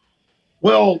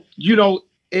 Well, you know,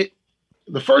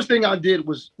 the first thing I did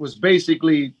was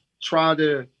basically try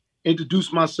to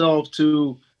introduce myself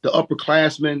to the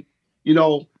upperclassmen, you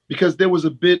know, because there was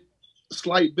a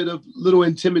slight bit of little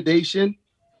intimidation.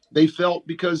 They felt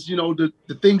because, you know, the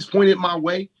things pointed my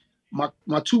way. My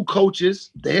 2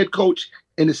 coaches, the head coach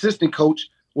and assistant coach,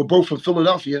 were both from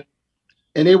Philadelphia,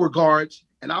 and they were guards,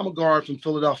 and I'm a guard from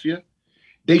Philadelphia.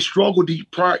 They struggled the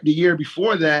year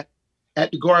before that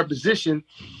at the guard position.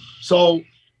 So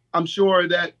I'm sure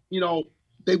that,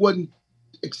 they wasn't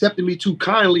accepting me too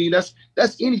kindly. That's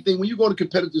anything. When you go to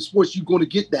competitive sports, you're going to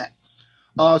get that.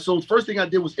 So the first thing I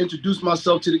did was introduce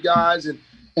myself to the guys and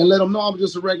let them know I'm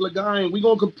just a regular guy, and we're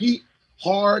going to compete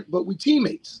hard, but we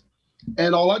teammates.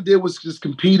 And all I did was just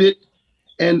competed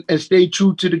and stay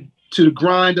true to the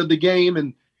grind of the game,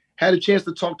 and had a chance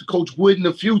to talk to Coach Wooden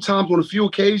a few times on a few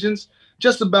occasions,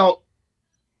 just about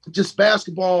just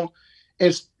basketball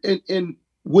and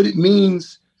what it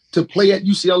means to play at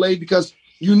UCLA, because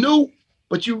you knew,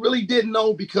 but you really didn't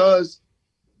know, because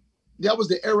that was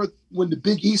the era when the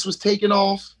Big East was taking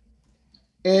off.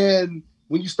 And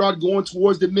when you started going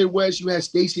towards the Midwest, you had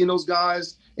Stacey and those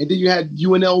guys, and then you had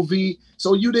UNLV.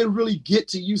 So you didn't really get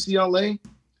to UCLA,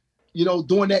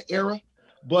 during that era.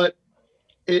 But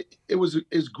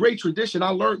it's great tradition. I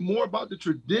learned more about the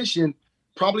tradition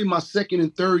probably my second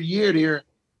and third year there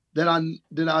than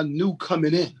I knew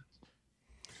coming in.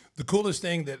 The coolest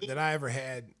thing that I ever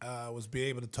had was being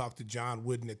able to talk to John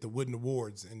Wooden at the Wooden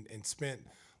Awards and spent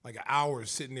like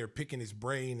hours sitting there picking his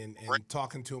brain and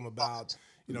talking to him about,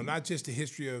 not just the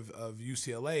history of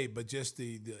UCLA, but just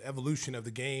the evolution of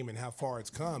the game and how far it's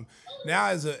come. Now,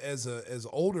 as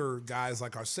older guys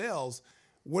like ourselves,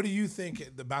 what do you think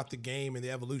about the game and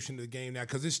the evolution of the game now?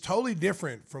 Because it's totally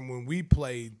different from when we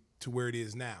played to where it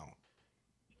is now.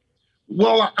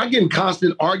 Well, I get in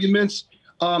constant arguments.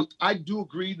 I do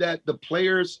agree that the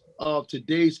players of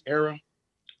today's era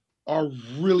are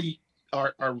really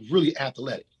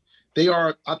athletic. They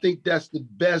are. I think that's the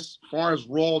best as far as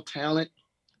raw talent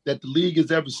that the league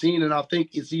has ever seen, and I think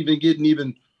it's even getting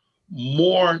even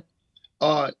more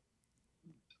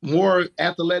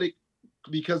athletic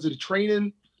because of the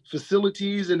training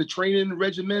facilities and the training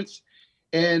regiments,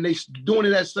 and they doing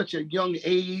it at such a young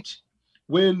age.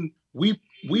 When we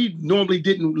normally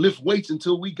didn't lift weights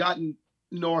until we got in,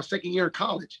 our second year of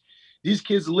college. These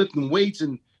kids are lifting weights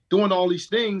and doing all these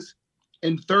things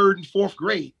in third and fourth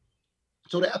grade.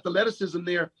 So the athleticism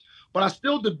there, but I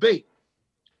still debate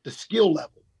the skill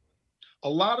level. A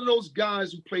lot of those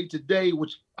guys who play today,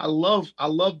 which I love it. I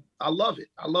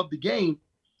love the game,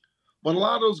 but a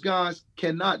lot of those guys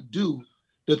cannot do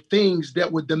the things that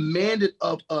were demanded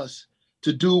of us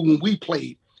to do when we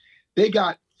played. They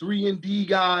got 3-and-D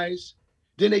guys,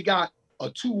 then they got a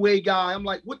two-way guy. I'm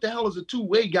like, what the hell is a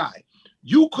two-way guy?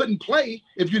 You couldn't play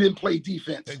if you didn't play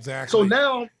defense. Exactly. So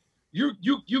now you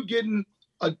getting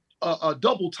a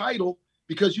double title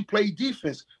because you played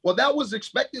defense. Well, that was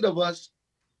expected of us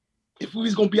if we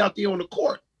was going to be out there on the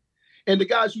court. And the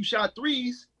guys who shot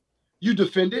threes, you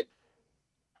defended.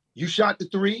 You shot the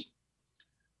three.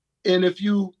 And if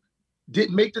you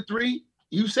didn't make the three,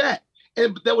 you sat.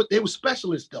 And they were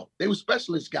specialists, though. They were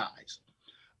specialist guys.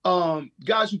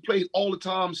 Guys who played all the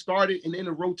time, started and in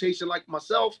a rotation like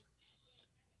myself.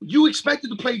 You expected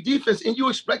to play defense, and you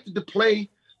expected to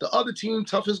play the other team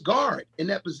toughest guard in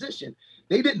that position.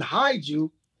 They didn't hide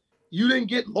you. You didn't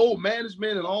get load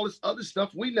management and all this other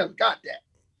stuff. We never got that.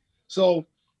 So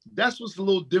that's what's a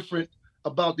little different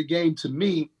about the game to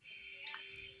me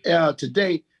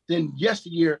today than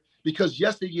yesteryear, because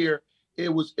yesteryear it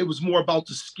was more about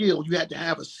the skill. You had to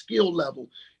have a skill level.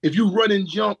 If you run and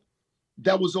jump,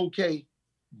 that was okay,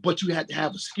 but you had to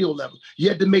have a skill level. You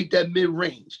had to make that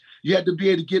mid-range. You had to be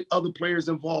able to get other players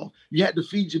involved. You had to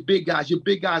feed your big guys. Your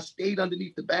big guys stayed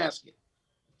underneath the basket.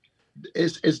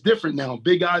 It's different now.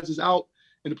 Big guys is out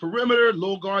in the perimeter.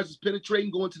 Little guards is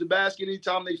penetrating, going to the basket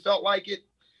anytime they felt like it.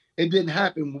 It didn't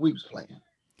happen when we was playing.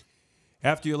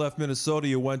 After you left Minnesota,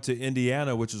 you went to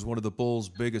Indiana, which is one of the Bulls'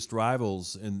 biggest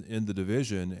rivals in the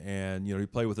division, and you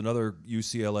played with another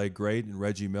UCLA great and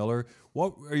Reggie Miller.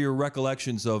 What are your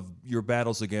recollections of your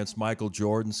battles against Michael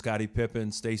Jordan, Scottie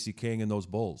Pippen, Stacey King, and those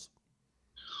Bulls?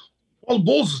 Well, the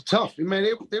Bulls was tough. Man,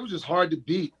 they were just hard to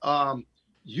beat.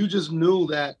 You just knew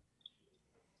that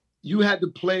you had to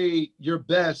play your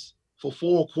best for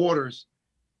 4 quarters.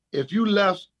 If you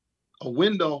left a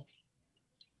window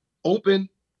open,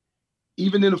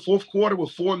 even in the fourth quarter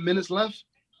with 4 minutes left,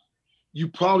 you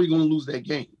probably going to lose that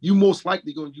game. You most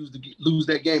likely going to lose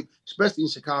that game, especially in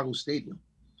Chicago Stadium.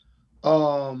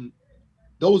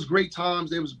 Those great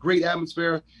times, there was great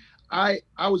atmosphere. I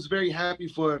was very happy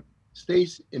for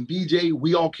Stacey and BJ.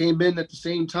 We all came in at the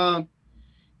same time,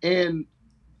 and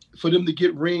for them to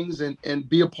get rings and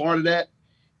be a part of that.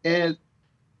 And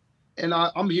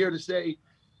I'm here to say,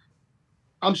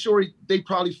 I'm sure they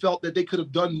probably felt that they could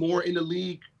have done more in the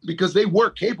league because they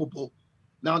were capable.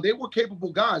 Now, they were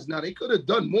capable guys. Now, they could have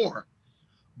done more.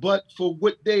 But for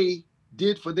what they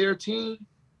did for their team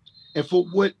and for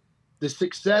what the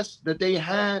success that they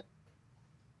had,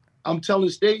 I'm telling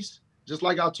Stace, just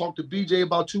like I talked to BJ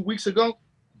about 2 weeks ago,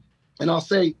 and I'll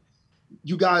say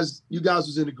you guys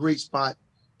was in a great spot,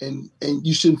 and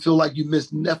you shouldn't feel like you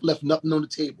left nothing on the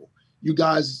table. You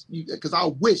guys, because I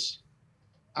wish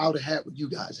I would have had what you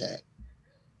guys had.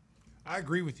 I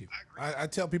agree with you. I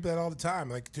tell people that all the time.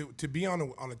 Like to be on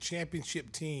a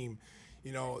championship team,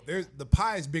 you know, the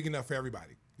pie is big enough for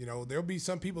everybody. You know, there'll be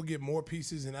some people get more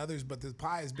pieces than others, but the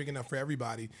pie is big enough for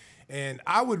everybody. And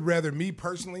me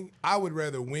personally, I would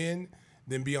rather win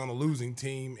than be on a losing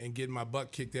team and getting my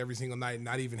butt kicked every single night and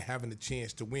not even having a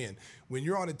chance to win. When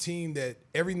you're on a team that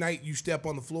every night you step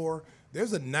on the floor,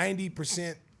 there's a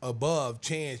 90% above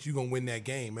chance you're going to win that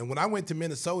game. And when I went to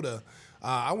Minnesota,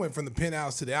 I went from the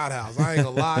penthouse to the outhouse. I ain't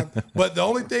gonna lie. But the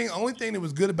only thing that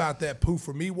was good about that, Pooh,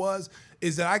 for me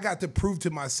is that I got to prove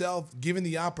to myself, given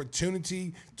the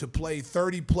opportunity to play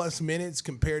 30-plus minutes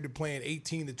compared to playing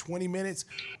 18 to 20 minutes,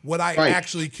 what I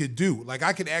actually could do. Like,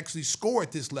 I could actually score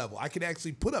at this level. I could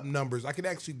actually put up numbers. I could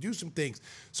actually do some things.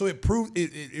 So it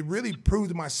really proved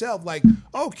to myself, like,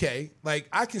 okay, like,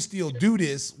 I can still do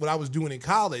this, what I was doing in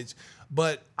college,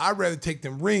 but I'd rather take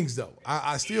them rings, though.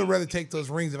 I still rather take those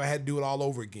rings if I had to do it all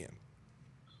over again.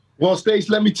 Well, Stacey,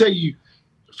 let me tell you,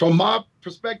 from my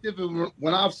perspective,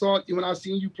 when I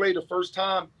seen you play the first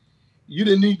time, you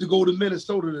didn't need to go to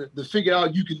Minnesota to figure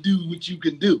out you can do what you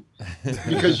can do,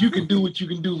 because you can do what you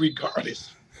can do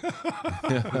regardless.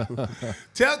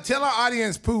 Tell our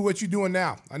audience, Pooh, what you're doing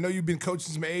now. I know you've been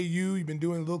coaching some AAU. You've been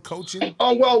doing a little coaching.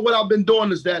 Oh, well, what I've been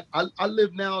doing is that I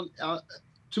live now.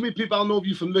 Too many people, I don't know if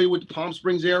you're familiar with the Palm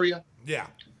Springs area. Yeah.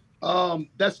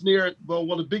 That's near,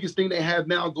 the biggest thing they have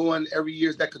now going every year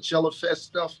is that Moczalla Fest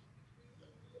stuff.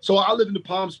 So I live in the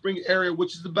Palm Springs area,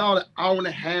 which is about an hour and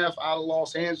a half out of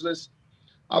Los Angeles.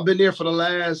 I've been there for the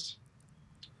last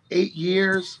 8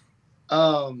 years.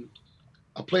 I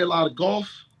play a lot of golf.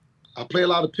 I play a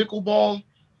lot of pickleball.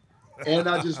 And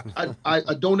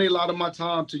I donate a lot of my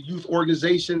time to youth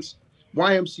organizations,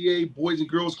 YMCA, Boys and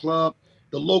Girls Club,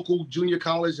 the local junior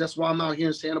college. That's why I'm out here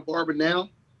in Santa Barbara now.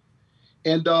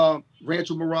 And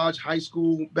Rancho Mirage High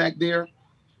School back there.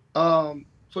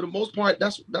 For the most part,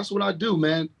 that's what I do,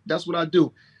 man. That's what I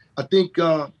do. I think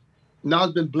now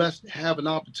I've been blessed to have an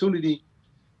opportunity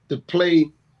to play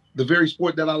the very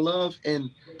sport that I love and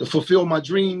to fulfill my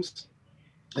dreams.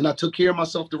 And I took care of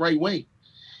myself the right way.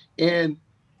 And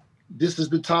this is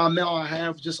the time now I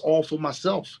have just all for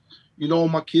myself. You know,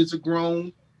 my kids are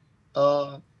grown.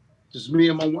 Just me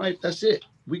and my wife. That's it.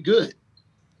 We good.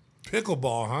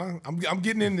 Pickleball, huh? I'm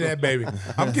getting into that, baby.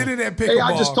 I'm getting into that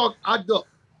pickleball. Hey,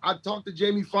 I talked to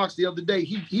Jamie Foxx the other day.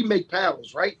 He make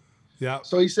paddles, right? Yeah.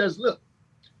 So he says, look,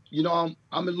 you know,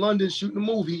 I'm in London shooting a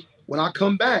movie. When I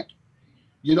come back,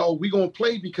 you know, we gonna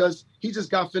play, because he just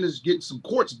got finished getting some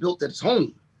courts built at his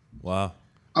home. Wow.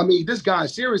 I mean, this guy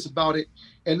is serious about it.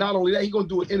 And not only that, he's gonna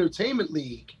do an entertainment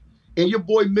league. And your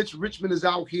boy Mitch Richmond is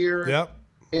out here. Yep.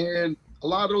 And a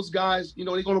lot of those guys, you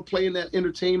know, they're gonna play in that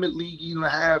entertainment league you're gonna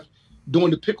have doing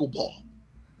the pickleball.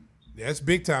 Yeah, it's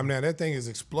big time now. That thing has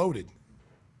exploded.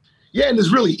 Yeah, and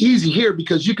it's really easy here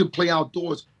because you can play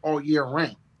outdoors all year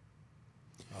round.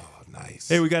 Oh, nice.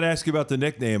 Hey, we got to ask you about the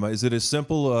nickname. Is it as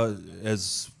simple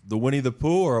as the Winnie the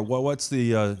Pooh, or what's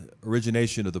the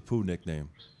origination of the Pooh nickname?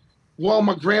 Well,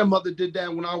 my grandmother did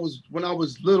that when I was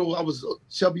little. I was a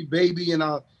chubby baby,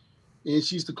 and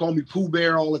she used to call me Pooh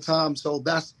Bear all the time. So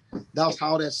that's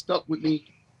how that stuck with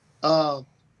me.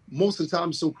 Most of the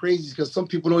time it's so crazy because some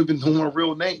people don't even know my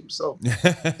real name. So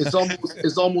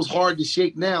it's almost hard to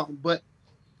shake now, but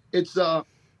it's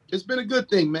been a good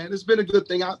thing, man. It's been a good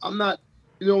thing. I'm not,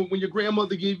 you know, when your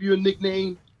grandmother gave you a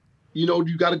nickname, you know,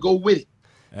 you got to go with it.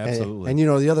 Absolutely. And you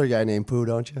know the other guy named Pooh,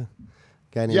 don't you?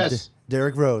 Guy named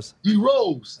Derrick Rose. D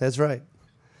Rose. That's right.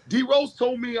 D Rose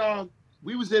told me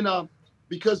we was in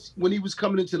because when he was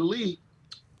coming into the league,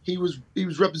 he was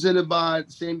represented by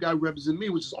the same guy who represented me,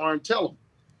 which is Arn Tellem.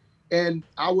 And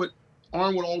Arn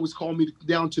would always call me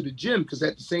down to the gym, because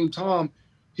at the same time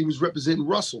he was representing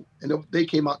Russell, and they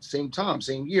came out the same time,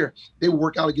 same year. They would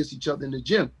work out against each other in the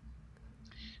gym.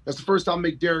 That's the first time I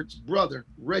met Derrick's brother,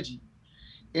 Reggie.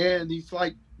 And he's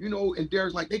like, you know, and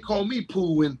Derrick's like, they call me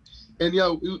Pooh, and you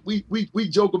know, we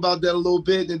joke about that a little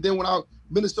bit. And then when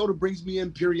Minnesota brings me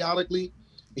in periodically,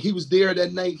 he was there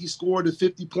that night. He scored the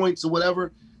 50 points or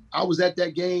whatever. I was at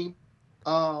that game.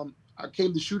 I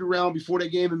came to shoot around before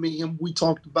that game, and me and him, we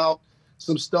talked about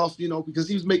some stuff, you know, because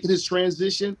he was making his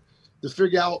transition to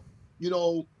figure out, you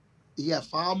know, he had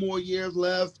 5 more years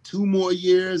left, 2 more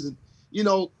years. And, you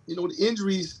know, the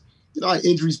injuries, you know, how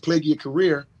injuries plague your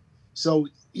career. So,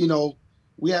 you know,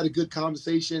 we had a good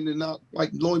conversation, and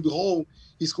like, lo and behold,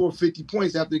 he scored 50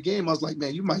 points after the game. I was like,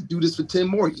 man, you might do this for 10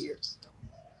 more years.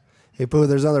 Hey, Pooh,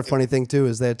 there's another funny thing, too,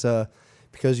 is that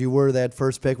because you were that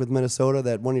first pick with Minnesota,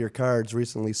 that one of your cards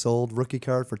recently sold, rookie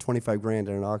card, for $25,000 in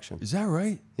an auction. Is that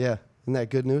right? Yeah. Isn't that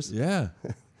good news? Yeah.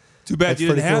 Too bad you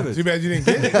didn't have it. Too bad you didn't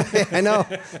get it. I know.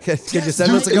 Could you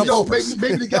send us a couple?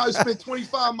 Maybe the guy who spent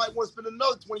 25 might want to spend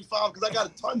another 25 because I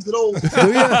got tons of those. Do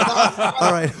you?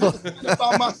 All right.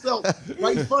 By myself,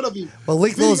 right in front of you. Well,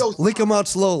 leak them out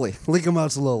slowly. Leak them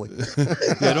out slowly.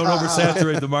 Yeah, don't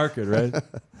oversaturate the market, right?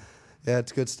 Yeah,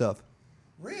 it's good stuff.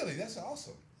 Really? That's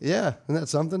awesome. Yeah, isn't that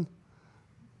something?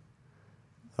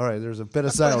 All right, there's a bit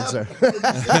of silence there.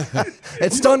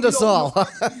 It stunned us all.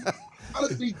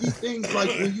 Honestly, these things, like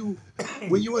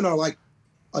when you in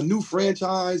a new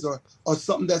franchise or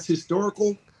something that's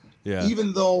historical,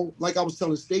 even though, like I was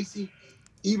telling Stacey,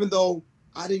 even though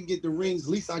I didn't get the rings, at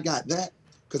least I got that,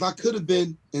 because I could have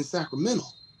been in Sacramento.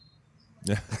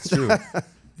 Yeah, that's true.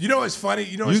 You know what's funny?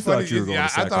 I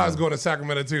thought I was going to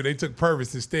Sacramento too. They took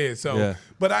Purvis instead. So,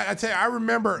 But I tell you, I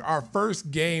remember our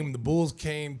first game. The Bulls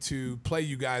came to play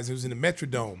you guys. It was in the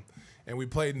Metrodome, and we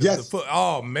played in the foot.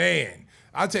 Oh man,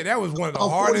 I'll tell you, that was one of the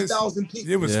hardest. 40,000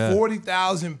 people. It was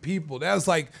 40,000 people. That was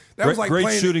like great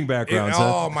playing, shooting backgrounds.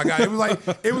 Oh my God, it was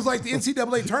like the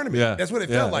NCAA tournament. Yeah. That's what it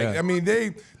felt like. Yeah. I mean,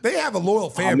 they have a loyal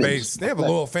fan base. They have a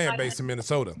loyal fan base in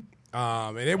Minnesota,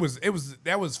 and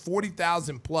that was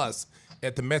 40,000 plus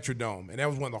at the Metrodome, and that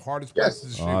was one of the hardest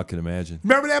places to shoot. Oh, I can imagine.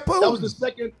 Remember that, Pooh? That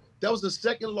was the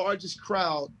second largest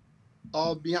crowd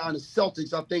behind the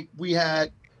Celtics. I think we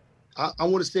had, I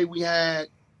want to say we had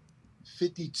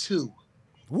 52.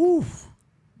 Woo.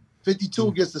 52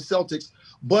 against the Celtics.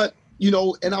 But,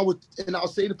 and I'll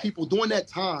say to people, during that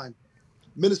time,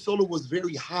 Minnesota was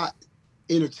very hot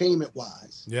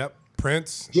entertainment-wise. Yep.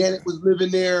 Prince. Janet was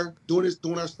living there, doing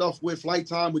our stuff with Flight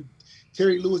Time with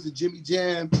Terry Lewis and Jimmy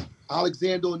Jam.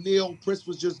 Alexander O'Neal. Prince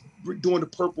was just doing the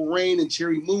Purple Rain and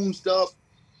Cherry Moon stuff,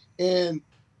 and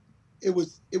it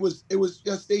was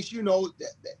just, Stacey,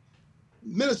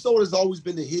 Minnesota's always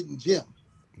been the hidden gem.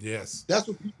 Yes, that's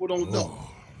what people don't know.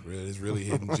 It's really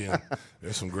hidden gem.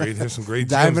 There's some great gems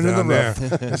down there.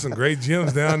 There's some great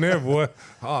gems down there, boy.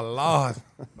 Oh Lord.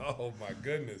 Oh my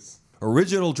goodness.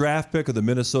 Original draft pick of the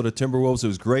Minnesota Timberwolves. It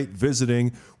was great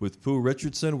visiting with Pooh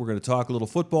Richardson. We're going to talk a little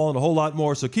football and a whole lot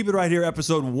more. So keep it right here.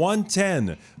 Episode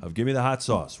 110 of Gimme the Hot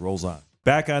Sauce rolls on.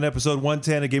 Back on episode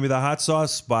 110 of Gimme the Hot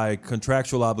Sauce, by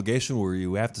contractual obligation, where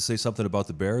you have to say something about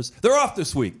the Bears. They're off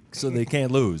this week, so they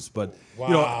can't lose. But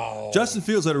Justin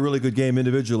Fields had a really good game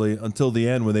individually until the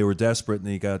end when they were desperate and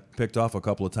he got picked off a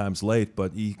couple of times late.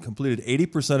 But he completed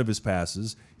 80% of his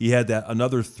passes. He had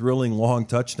another thrilling long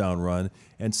touchdown run.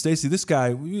 And Stacey, this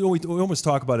guy, we almost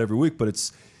talk about it every week, but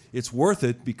it's worth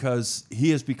it because he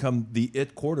has become the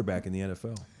it quarterback in the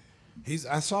NFL.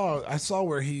 I saw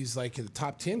where he's like in the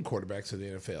top 10 quarterbacks of the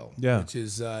NFL. Yeah. Which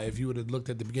is, if you would have looked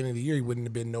at the beginning of the year, he wouldn't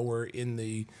have been nowhere in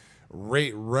the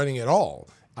rate running at all.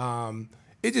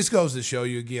 It just goes to show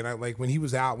you again, like when he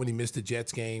was out, when he missed the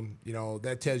Jets game,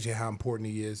 that tells you how important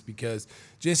he is, because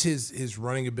just his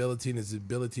running ability and his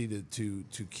ability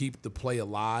to keep the play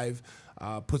alive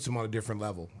puts him on a different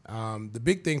level. The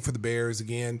big thing for the Bears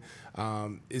again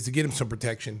is to get him some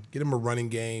protection, get him a running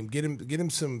game, get him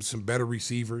some better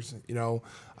receivers.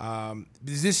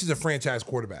 This is a franchise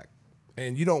quarterback,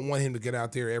 and you don't want him to get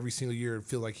out there every single year and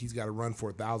feel like he's got to run for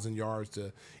 1,000 yards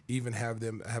to even have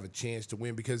them have a chance to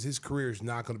win, because his career is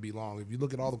not going to be long. If you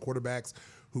look at all the quarterbacks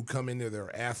who come in there,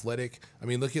 they're athletic. I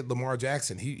mean, look at Lamar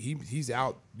Jackson. He's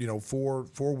out, 4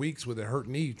 weeks with a hurt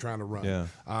knee trying to run. Yeah.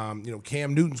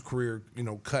 Cam Newton's career,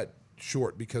 cut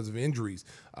short because of injuries.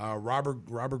 Robert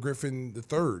Griffin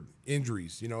III,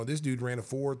 injuries. This dude ran a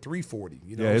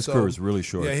 4.340. His career was really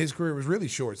short. Yeah, his career was really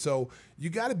short. So you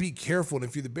got to be careful. And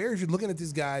if you're the Bears, you're looking at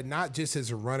this guy not just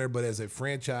as a runner, but as a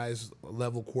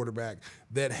franchise-level quarterback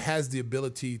that has the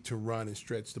ability to run and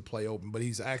stretch the play open. But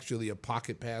he's actually a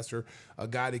pocket passer, a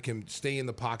guy that can stay in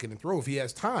the pocket and throw if he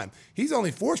has time. He's only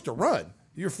forced to run.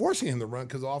 You're forcing him to run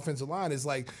because the offensive line is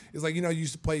like you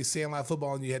used to play sandlot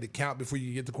football and you had to count before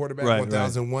you get the quarterback,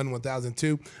 1,001,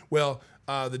 1,002. Well,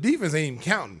 the defense ain't even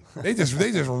counting. They just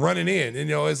running in, and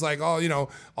it's like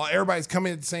everybody's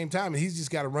coming at the same time, and he's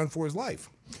just got to run for his life.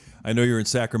 I know you're in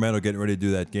Sacramento getting ready to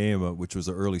do that game, which was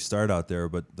an early start out there.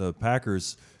 But the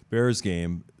Packers-Bears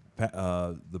game,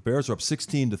 the Bears are up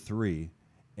 16-3.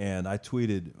 And I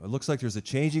tweeted, it looks like there's a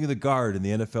changing of the guard in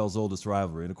the NFL's oldest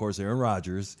rivalry. And, of course, Aaron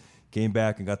Rodgers came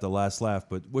back and got the last laugh.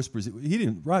 But Rodgers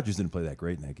didn't play that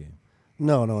great in that game.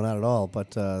 No, not at all.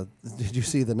 But did you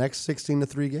see the next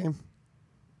 16-3 game?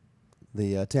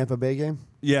 The Tampa Bay game?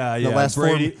 Yeah. Last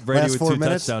Brady last with 4 two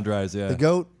minutes? touchdown drives, yeah. The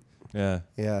GOAT? Yeah.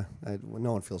 Yeah.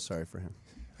 No one feels sorry for him.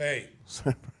 Hey,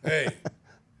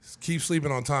 keep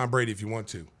sleeping on Tom Brady if you want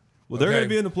to. Well, they're going to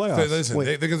be in the playoffs. So listen,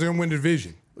 because they're going to win the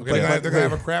division. Okay, they're going to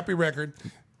have a crappy record.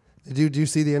 Did you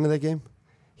see the end of that game?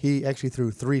 He actually threw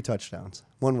 3 touchdowns.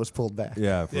 One was pulled back.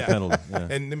 Yeah, for penalty. Yeah.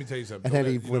 And let me tell you something. And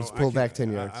then he was pulled back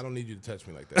 10 yards. I don't need you to touch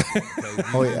me like that. Okay?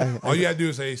 Oh, yeah. All you got to do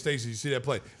is say, hey, Stacey, you see that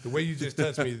play? The way you just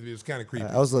touched me, it was kind of creepy.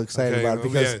 I was a little excited about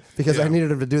it because I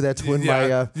needed him to do that to win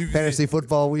my fantasy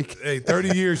football week. Hey,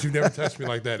 30 years, you've never touched me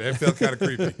like that. That felt kind of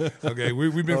creepy. Okay,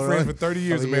 we've been friends for 30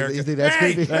 years, America. You think that's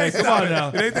creepy? Hey, come on now.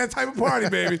 It ain't that type of party,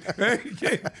 baby.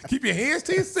 Hey, keep your hands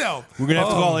to yourself. We're going to have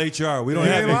to call HR. We don't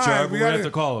have HR, but we're going to have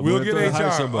to call them. We'll get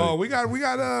HR. Oh, we got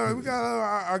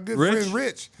our good Rich? friend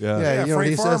Rich. Yeah, you know what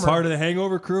he says? Part of the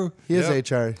hangover crew? He is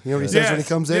HR. You know what he says when he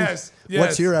comes in? Yes.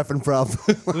 What's your effing problem?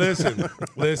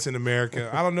 Listen, America.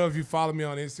 I don't know if you follow me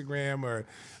on Instagram or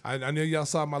I know y'all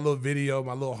saw my little video,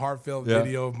 my little heartfelt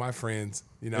video of my friends.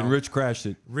 You know, And Rich crashed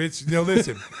it. Rich,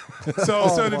 listen.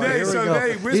 So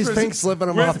today, He's pink slipping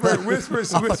him off Facebook.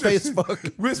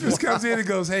 Whispers comes in and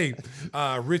goes, "Hey,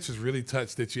 Rich was really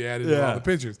touched that you added all the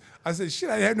pictures." I said,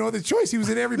 "Shit, I had no other choice. He was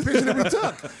in every picture that we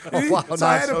took, so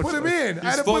I had to put him in.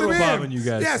 I had to put him in. You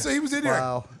guys. Yeah, so he was in there.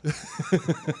 Wow.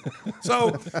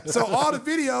 So all the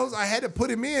videos I had to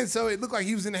put him in, so it looked like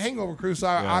he was in the Hangover crew. So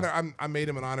I made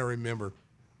him an honorary member.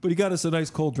 But he got us a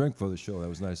nice cold drink for the show. That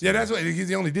was nice. Yeah, that's what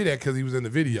he only did that because he was in the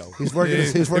video. He's working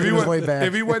his way back.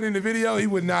 If he wasn't in the video, he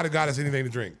would not have got us anything to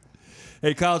drink.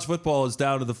 Hey, college football is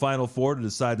down to the Final Four to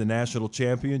decide the national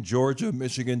champion. Georgia,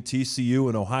 Michigan, TCU,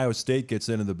 and Ohio State gets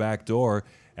in the back door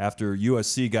after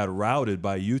USC got routed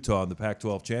by Utah in the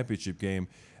Pac-12 championship game.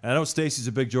 And I know Stacey's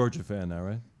a big Georgia fan now,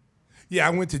 right? Yeah,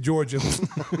 I went to Georgia.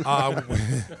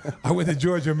 I went to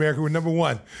Georgia, America, with number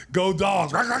 1. Go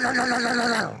Dogs.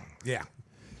 Yeah.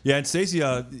 Yeah, and Stacey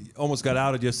almost got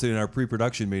outed yesterday in our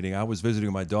pre-production meeting. I was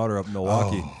visiting my daughter up in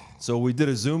Milwaukee. So we did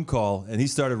a Zoom call, and he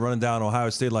started running down Ohio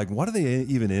State like, what are they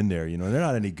even in there? You know, they're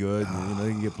not any good. And,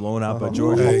 they can get blown out by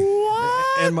Georgia.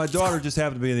 And my daughter just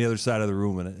happened to be on the other side of the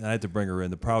room, and I had to bring her in,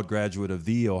 the proud graduate of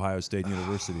the Ohio State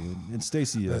University. And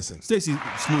Stacey smoothed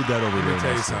that over there. Let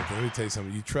me tell you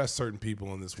something. You trust certain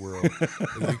people in this world.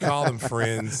 You call them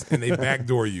friends, and they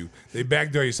backdoor you.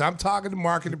 So I'm talking to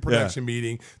Mark in the production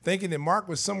meeting, thinking that Mark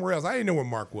was somewhere else. I didn't know where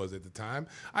Mark was at the time.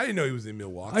 I didn't know he was in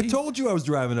Milwaukee. I told you I was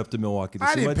driving up to Milwaukee to see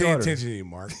my daughter. I didn't pay attention to you,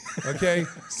 Mark. Okay?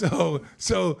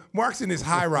 So Mark's in this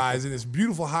high-rise, in this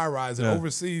beautiful high-rise that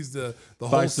oversees the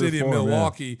whole city of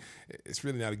Milwaukee. It's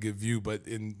really not a good view, but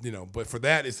but for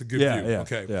that, it's a good view.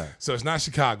 Okay, so it's not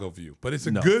Chicago view, but it's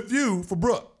a good view for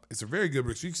Brooke. It's a very good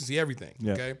view. So you can see everything.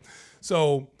 Yeah. Okay,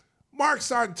 so Mark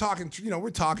started talking. We're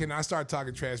talking. I started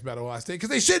talking trash about Ohio State because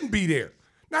they shouldn't be there.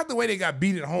 Not the way they got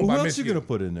beat at home by Michigan. Who else are you going to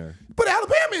put in there? Put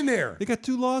Alabama in there. They got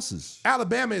 2 losses.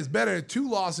 Alabama is better at 2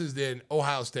 losses than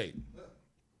Ohio State.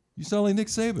 You sound like Nick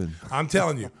Saban. I'm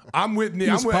telling you. I'm with Nick.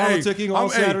 He's politicking all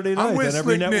Saturday night on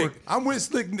every network. I'm with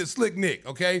Slick Nick,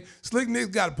 okay? Slick Nick's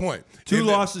got a point. 2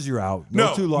 losses, you're out.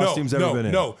 No 2-loss team's ever been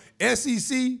in. No.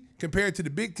 SEC compared to the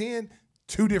Big Ten,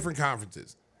 2 different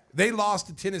conferences. They lost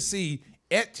to Tennessee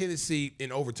at Tennessee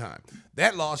in overtime.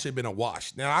 That loss should have been a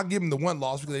wash. Now, I'll give them the 1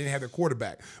 loss because they didn't have their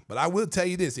quarterback. But I will tell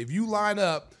you this. If you line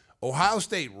up Ohio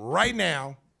State right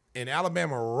now and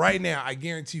Alabama right now, I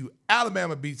guarantee you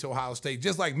Alabama beats Ohio State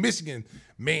just like Michigan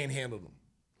manhandled them.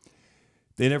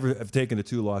 They never have taken a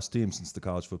 2-loss team since the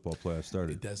college football playoffs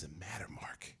started. It doesn't matter,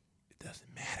 Mark. It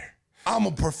doesn't matter. I'm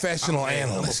a professional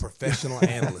analyst.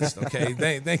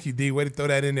 Okay? Thank you, D. Way to throw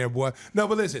that in there, boy. No,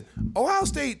 but listen, Ohio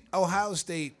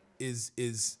State is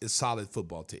a solid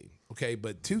football team. Okay,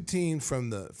 but 2 teams from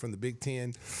the Big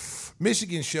Ten.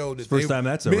 Michigan showed that first time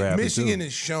that's ever happened. Michigan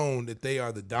has shown that they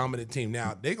are the dominant team.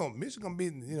 Now Michigan gonna be,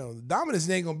 the dominance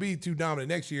ain't gonna be too dominant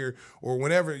next year or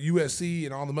whenever USC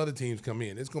and all them other teams come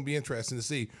in. It's gonna be interesting to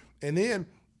see. And then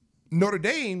Notre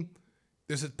Dame,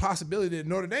 there's a possibility that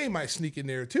Notre Dame might sneak in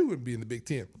there too and be in the Big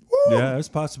Ten. Woo! Yeah, there's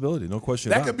a possibility, no question.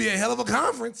 That could be a hell of a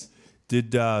conference.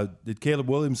 Did Caleb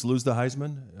Williams lose the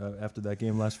Heisman after that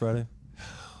game last Friday?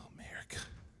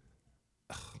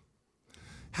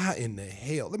 How in the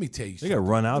hell? Let me tell you something. They got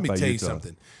run out by Utah. Let me tell you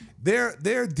something.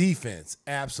 Their defense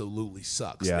absolutely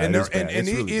sucks. Yeah, and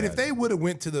really if they would have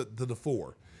went to the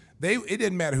 4, it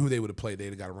didn't matter who they would have played. They'd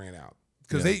have got ran out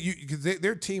because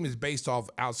their team is based off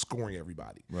outscoring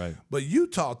everybody. Right. But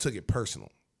Utah took it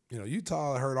personal.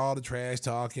 Utah heard all the trash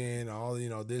talking, all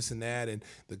this and that, and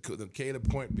the Caleb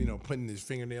point, putting his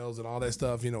fingernails and all that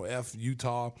stuff. F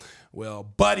Utah. Well,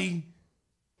 buddy,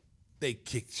 they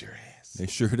kicked your ass. They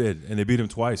sure did, and they beat him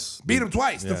twice. Yeah.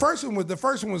 The first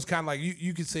one was kind of like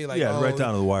you could say like right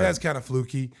down to the wire. That's kind of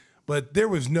fluky, but there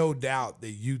was no doubt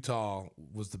that Utah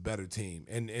was the better team.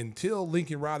 And until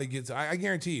Lincoln Riley gets, I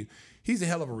guarantee you, he's a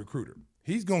hell of a recruiter.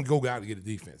 He's going to go out and get a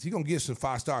defense. He's going to get some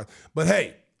 5 stars. But,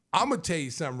 hey, I'm going to tell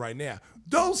you something right now.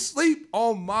 Don't sleep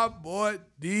on my boy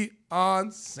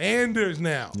Deion Sanders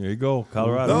now. There you go,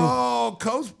 Colorado. Oh,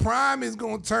 Coach Prime is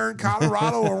going to turn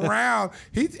Colorado around.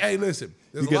 Hey, listen.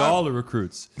 You get all the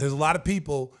recruits. There's a lot of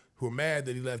people who are mad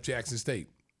that he left Jackson State,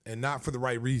 and not for the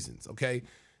right reasons, okay?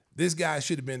 This guy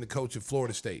should have been the coach of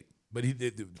Florida State. But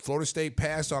Florida State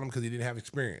passed on him because he didn't have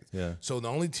experience. Yeah. So the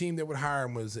only team that would hire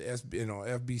him was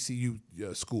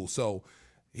FBCU school. So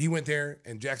he went there,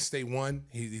 and Jackson State won.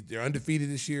 They're undefeated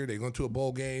this year. They're going to a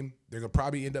bowl game. They're going to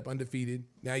probably end up undefeated.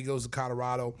 Now he goes to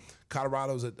Colorado.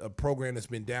 Colorado's a program that's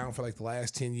been down for like the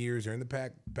last 10 years. They're in the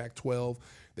Pac-12.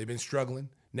 They've been struggling.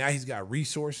 Now he's got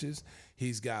resources.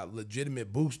 He's got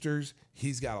legitimate boosters.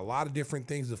 He's got a lot of different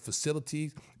things, the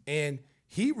facilities, and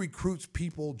he recruits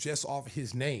people just off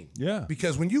his name. Yeah.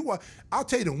 Because when you I'll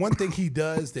tell you the one thing he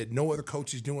does that no other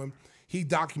coach is doing, he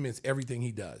documents everything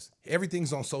he does.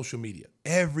 Everything's on social media.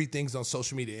 Everything's on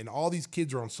social media. And all these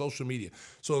kids are on social media.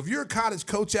 So if you're a college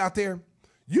coach out there,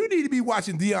 you need to be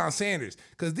watching Deion Sanders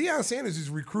because Deion Sanders is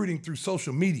recruiting through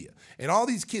social media. And all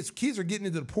these kids are getting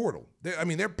into the portal.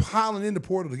 They're piling in the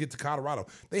portal to get to Colorado.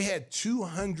 They had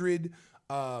 200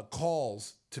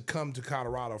 calls to come to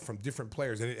Colorado from different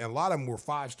players. And a lot of them were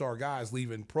 5-star guys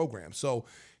leaving programs. So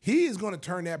he is going to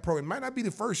turn that program. It might not be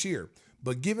the first year,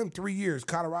 but give him 3 years,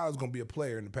 Colorado's going to be a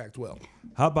player in the Pac-12.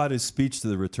 How about his speech to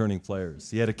the returning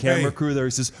players? He had a camera crew there.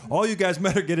 He says, all you guys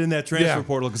better get in that transfer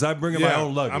portal because I'm bringing my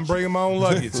own luggage. I'm bringing my own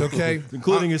luggage, okay?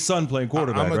 Including his son playing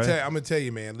quarterback, right? I'm going to tell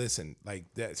you, man, listen, like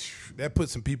that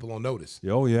puts some people on notice.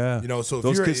 Oh, yeah. You know, so if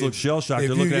those kids look shell-shocked.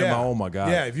 They're looking at him, oh, my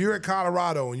God. Yeah, if you're at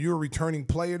Colorado and you're a returning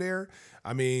player there,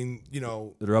 I mean, you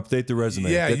know. Better update the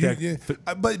resume. Yeah,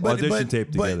 but audition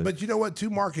tape together. But you know what,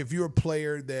 too, Mark? If you're a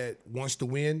player that wants to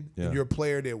win, and you're a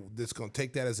player that's going to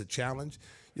take that as a challenge,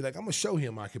 you're like, I'm going to show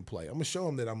him I can play. I'm going to show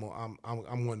him that I'm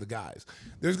one of the guys.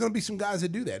 There's going to be some guys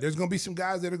that do that. There's going to be some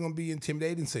guys that are going to be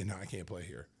intimidated and say, no, I can't play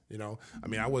here. You know, I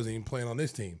mean, I wasn't even playing on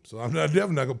this team, so I'm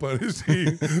definitely not going to play on this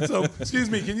team. So, excuse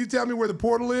me, can you tell me where the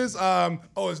portal is? It's down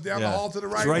the hall to the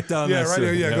right? It's right down there. Right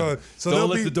there, go ahead. So don't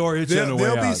let the door hit you on the way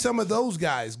out. There'll be some of those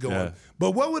guys going. Yeah.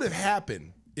 But what would have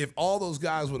happened if all those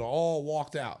guys would have all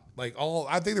walked out?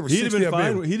 I think there were 60 of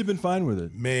them. He'd have been fine with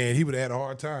it. Man, he would have had a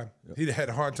hard time. He'd have had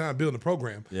a hard time building the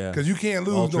program. Yeah. Because you can't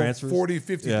lose 40,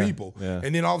 50 people. Yeah.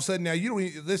 And then all of a sudden now, you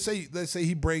don't. Let's say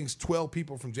he brings 12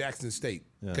 people from Jackson State.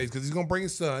 Okay, because he's going to bring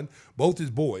his son, both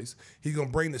his boys. He's going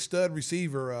to bring the stud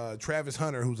receiver, Travis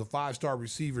Hunter, who's a 5-star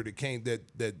receiver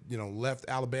that left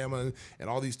Alabama and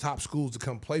all these top schools to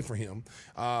come play for him.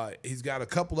 He's got a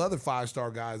couple other 5-star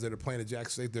guys that are playing at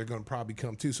Jackson State. They're going to probably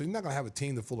come too. So you're not going to have a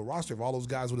team to full a roster if all those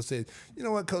guys would have said, you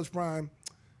know what, Coach Prime,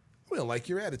 we don't like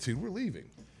your attitude. We're leaving.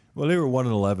 Well, they were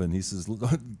 1-11. He says,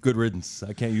 good riddance.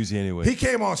 I can't use you anyway. He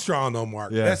came on strong, though,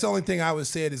 Mark. Yeah. That's the only thing I would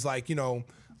say is like, you go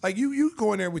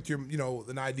in there with your,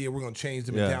 an idea. We're going to change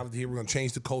the mentality here. We're going to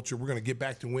change the culture. We're going to get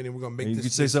back to winning. We're going to make this. You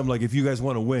could say something like, if you guys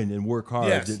want to win and work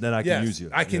hard, then I can use you.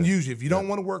 I can use you. If you don't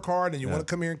want to work hard and you want to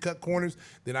come here and cut corners,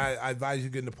 then I advise you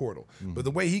to get in the portal. But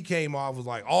the way he came off was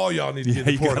like, all y'all need to get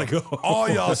in the portal. Go. All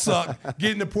y'all suck.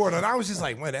 Get in the portal. And I was just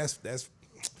like, man, that's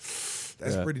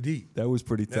pretty deep. That was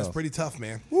pretty tough. That's pretty tough,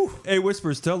 man. Woo. Hey,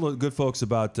 Whispers, tell the good folks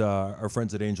about our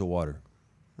friends at Angel Water.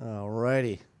 All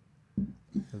righty.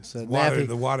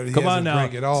 The water Come on now.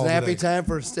 Drink at all Snappy today. time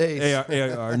for Stacey.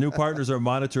 Hey, our new partners are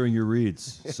monitoring your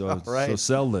reads. So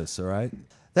sell this, all right?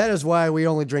 That is why we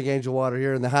only drink Angel Water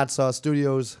here in the Hot Sauce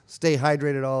Studios. Stay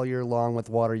hydrated all year long with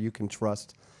water you can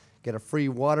trust. Get a free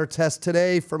water test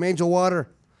today from Angel Water.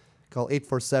 Call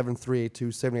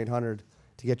 847-382-7800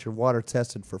 to get your water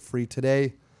tested for free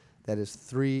today. That is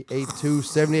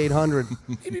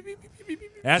 382-7800.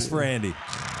 Ask for Andy.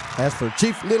 Ask for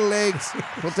Chief Little Legs.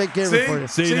 We'll take care of it for you.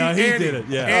 See, now he did it.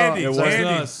 Yeah. Andy, it wasn't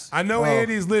Andy. us. I know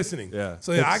Andy's listening. Yeah.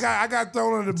 So I got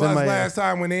thrown under the bus last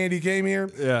time when Andy came here.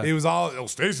 Yeah. It was all,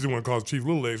 Stacey's the one calls Chief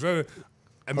Little Legs.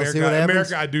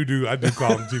 America, I do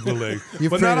call him Chief Little Legs. You've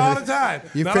but not created all a- the time.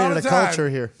 you've Not created all the a time. culture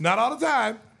here. Not all the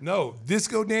time. No,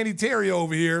 Disco Danny Terry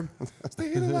over here.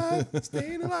 Staying alive,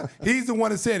 staying alive. He's the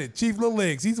one that said it. Chief Little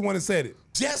Legs. He's the one that said it.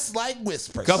 Just like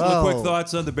whispers. Couple of quick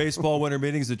thoughts on the baseball winter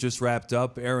meetings that just wrapped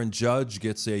up. Aaron Judge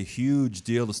gets a huge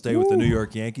deal to stay with the New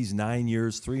York Yankees. 9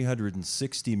 years,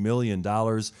 $360 million.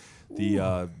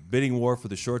 The bidding war for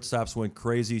the shortstops went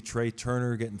crazy. Trey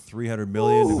Turner getting $300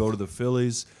 million to go to the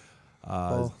Phillies.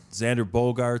 Xander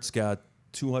Bogaerts got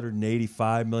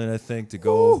 $285 million, I think, to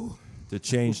go to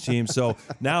change teams. So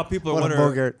now people are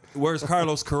wondering, where's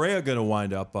Carlos Correa going to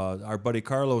wind up? Our buddy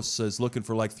Carlos is looking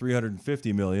for like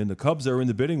 $350 million. The Cubs are in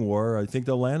the bidding war. I think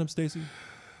they'll land him, Stacey?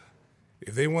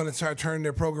 if they want to start turning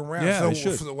their program around. Yeah, they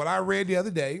should. So what I read the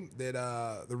other day, that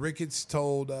the Ricketts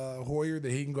told Hoyer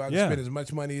that he can go out and spend as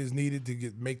much money as needed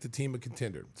to make the team a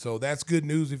contender. So that's good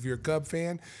news if you're a Cub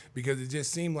fan, because it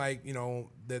just seemed like,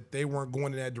 that they weren't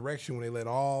going in that direction when they let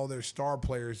all their star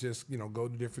players just, go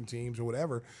to different teams or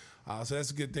whatever. So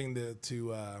that's a good thing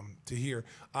to hear.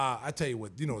 I tell you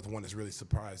what, the one that's really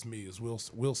surprised me is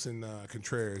Wilson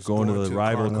Contreras going to the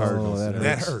rival Cardinals.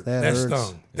 That hurt. That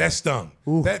stung. That stung.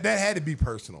 That had to be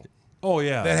personal. Oh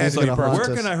yeah, that had to be personal.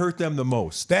 Where can I hurt them the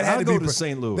most? That had to go be to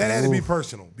St. Louis. That had to be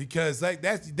personal, because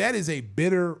that is a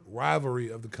bitter rivalry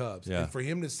of the Cubs. Yeah. And for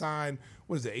him to sign,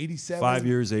 what is it, 87? 5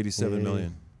 years, $87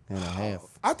 million. And a half.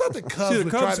 I thought the Cubs See, the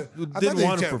would Cubs try to. didn't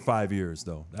want him for 5 years,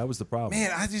 though. That was the problem. Man,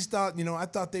 I just thought, I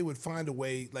thought they would find a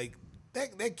way. Like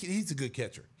that kid, he's a good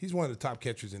catcher. He's one of the top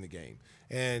catchers in the game,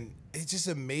 and it's just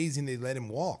amazing they let him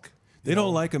walk. They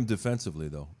don't like him defensively,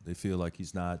 though. They feel like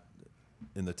he's not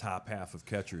in the top half of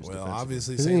catchers. Well,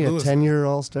 obviously, isn't he a 10-year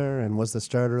All-Star and was the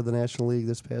starter of the National League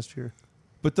this past year?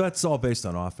 But that's all based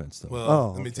on offense, though.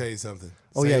 Well, let me tell you something.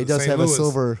 Oh, yeah, he does have a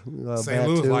silver St.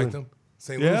 Louis liked him.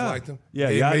 St. Louis liked him.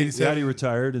 Yeah, Yachty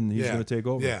retired, and he's going to take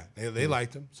over. Yeah, they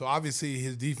liked him. So obviously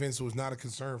his defense was not a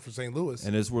concern for St. Louis.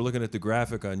 And as we're looking at the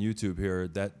graphic on YouTube here,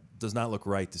 that does not look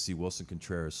right to see Wilson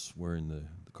Contreras wearing the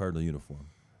Cardinal uniform.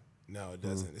 No, it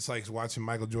doesn't. It's like watching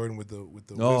Michael Jordan with the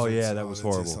Oh, Wizards. yeah, that was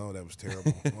horrible. That was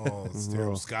terrible. Oh, it's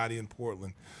terrible. Scotty in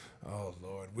Portland. Oh,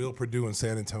 Lord. Will Purdue in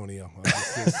San Antonio.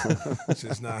 It's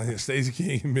just not here. Stacey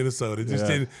King in Minnesota. It just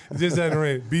doesn't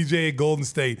rain. BJ at Golden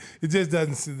State. It just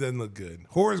doesn't look good.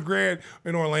 Horace Grant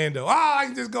in Orlando. I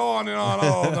can just go on and on.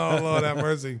 Oh, no, Lord have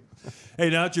mercy. Hey,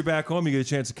 now that you're back home, you get a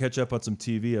chance to catch up on some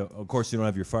TV. Of course, you don't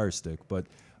have your Fire Stick, but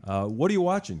what are you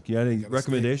watching? You got any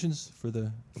recommendations for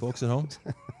the folks at home?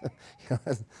 You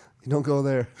don't go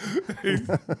there.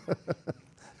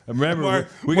 Remember,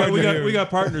 we got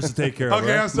partners to take care of.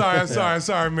 Okay, right? I'm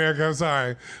sorry, America. I'm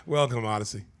sorry. Welcome,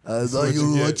 Odyssey. I thought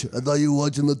you were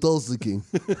watching the Tulsa King.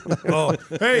 Oh,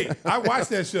 hey, I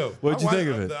watched that show. What'd you think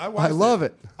of it? I love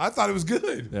it. I thought it was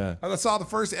good. Yeah. I saw the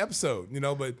first episode,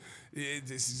 but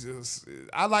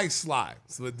I like Sly,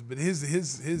 but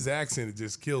his accent, it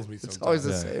just kills me sometimes. It's always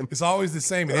the same. It's always the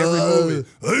same in every movie.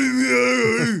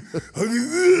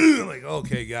 Like,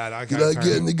 okay, God, I Can I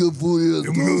get any good food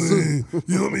here?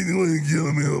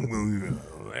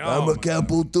 I'm a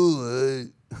capo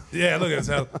too. Yeah, look at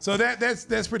that. So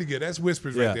that's pretty good. That's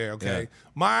Whispers right there, okay? Yeah.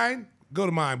 Mine, go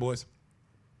to mine, boys.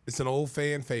 It's an old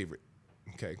fan favorite.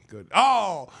 Okay, good.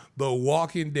 Oh, The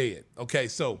Walking Dead. Okay,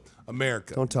 so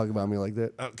America. Don't talk about me like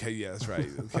that. Okay, yeah, that's right.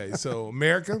 Okay, so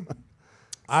America,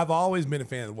 I've always been a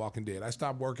fan of The Walking Dead. I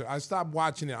stopped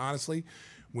watching it, honestly,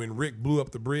 when Rick blew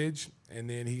up the bridge and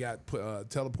then he got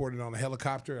teleported on a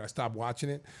helicopter. I stopped watching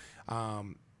it.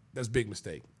 That's a big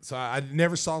mistake. So I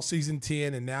never saw season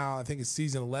 10, and now I think it's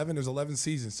season 11. There's 11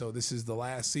 seasons, so this is the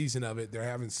last season of it. They're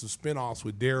having some spinoffs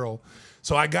with Daryl.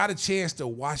 So I got a chance to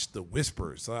watch The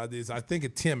Whispers. I think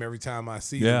of Tim every time I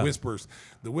see The Whispers.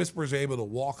 The Whispers are able to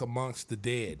walk amongst the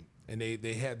dead. And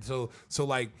they had so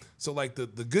like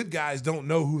the good guys don't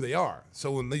know who they are.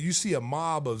 So when you see a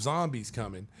mob of zombies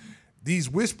coming, these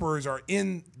Whisperers are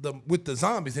with the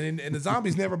zombies, and the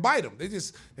zombies never bite them. They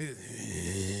just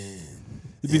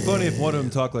It'd be funny if one of them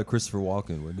talked like Christopher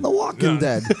Walken, wouldn't it? The Walking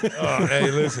Dead.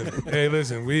 Hey,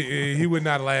 listen. He would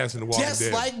not last in The Walking Dead.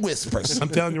 Just like Whispers. I'm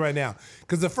telling you right now.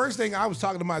 Because the first thing, I was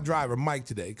talking to my driver, Mike,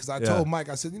 today, because I told Mike,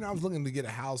 I said, I was looking to get a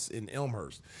house in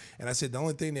Elmhurst. And I said, the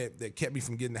only thing that kept me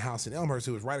from getting a house in Elmhurst,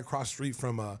 it was right across the street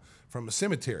from a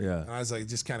cemetery. Yeah. And I was like, it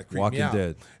just kind of creeped Walking me out.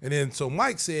 Dead. And then so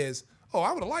Mike says, oh,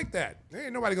 I would have liked that. There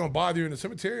ain't nobody gonna bother you in the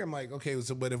cemetery. I'm like, okay,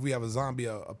 so but if we have a zombie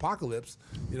apocalypse,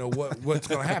 what's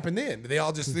gonna happen then? They're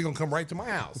gonna come right to my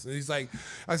house. And he's like,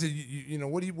 I said,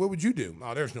 what would you do?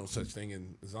 Oh, there's no such thing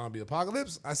in zombie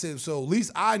apocalypse. I said, so at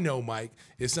least I know, Mike,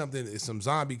 if some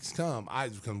zombies come,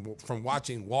 from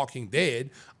watching Walking Dead,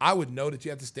 I would know that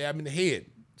you have to stab him in the head.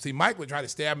 See, Mike would try to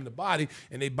stab him in the body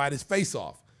and they bite his face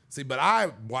off. See, but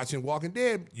watching Walking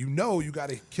Dead, you got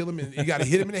to kill him, you got to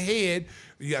hit him in the head,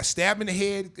 you got to stab him in the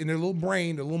head, in their little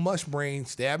brain, their little mush brain,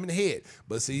 stab him in the head.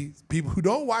 But see, people who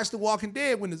don't watch The Walking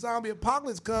Dead, when the zombie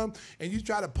apocalypse comes and you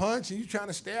try to punch and you trying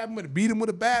to stab him and beat him with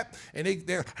a bat, and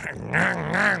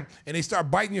they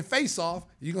start biting your face off,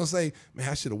 you're going to say, man,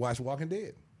 I should have watched Walking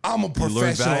Dead. I'm a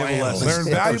professional analyst. Learn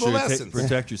valuable lessons.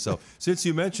 Protect yourself. Since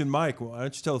you mentioned Mike, why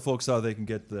don't you tell the folks how they can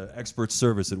get the expert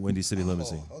service at Windy City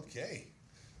Limousine? Okay.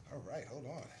 All right, hold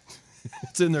on.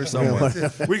 It's in there somewhere.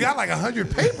 We got like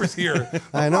 100 papers here.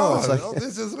 I know. It's like, what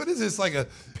is this, like a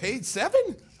page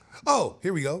 7? Oh,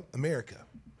 here we go. America.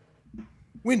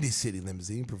 Windy City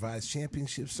Limousine provides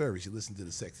championship service. You listen to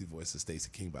the sexy voice of Stacey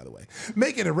King, by the way.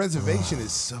 Making a reservation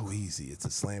is so easy. It's a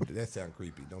slam. That sounds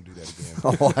creepy. Don't do that again.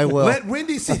 Oh, I will. Let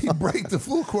Windy City break the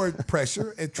full court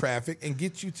pressure and traffic and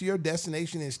get you to your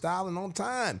destination in style and on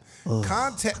time.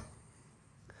 Contact.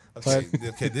 Okay,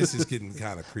 this is getting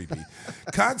kind of creepy.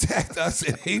 Contact us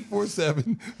at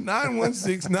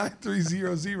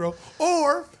 847-916-9300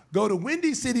 or go to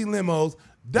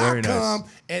WindyCityLimos.com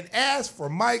and ask for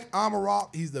Mike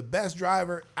Amaral. He's the best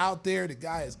driver out there. The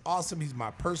guy is awesome. He's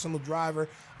my personal driver.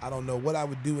 I don't know what I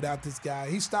would do without this guy.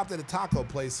 He stopped at a taco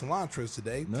place, Cilantros,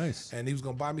 today. Nice. And he was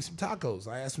going to buy me some tacos.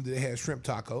 I asked him, did they have shrimp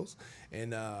tacos?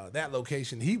 And that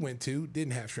location he went to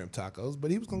didn't have shrimp tacos,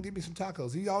 but he was going to give me some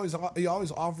tacos. He always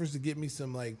offers to get me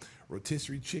some, like,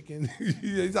 rotisserie chicken.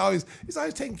 he's always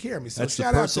taking care of me. So that's the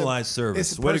shout out personalized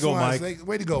service. It's Way to go, Mike.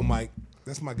 Way to go, Mike.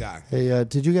 That's my guy. Hey,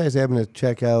 did you guys happen to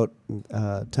check out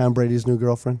Tom Brady's new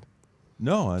girlfriend?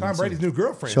 No, I Tom didn't Brady's see it. new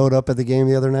girlfriend. Showed up at the game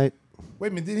the other night.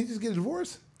 Wait a minute, did he just get a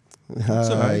divorce? It's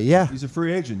all right. Yeah. He's a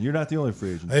free agent. You're not the only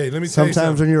free agent. Hey, let me tell you Sometimes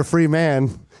something. when you're a free man,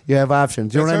 you have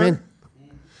options. You know what I mean?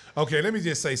 Okay, let me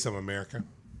just say something, America.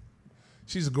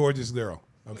 She's a gorgeous girl.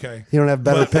 Okay. You don't have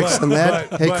better picks than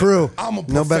that. Hey, crew. I'm a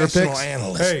no better professional picks.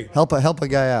 analyst. Hey, Help a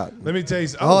guy out. let me tell you.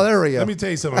 Oh, there we go. Let me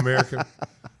tell you something, America.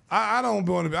 I don't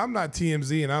want to be. I'm not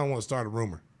TMZ, and I don't want to start a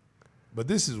rumor. But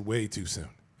this is way too soon.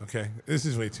 Okay, this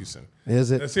is way too soon.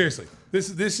 Is it? Seriously,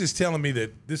 this is telling me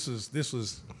that this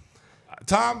was.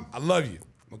 Tom, I love you.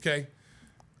 Okay,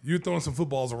 you're throwing some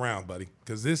footballs around, buddy,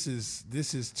 because this is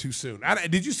too soon.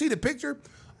 Did you see the picture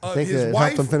of I think his it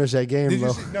wife? helped him finish that game,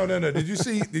 though. No. Did you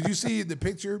see the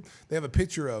picture? They have a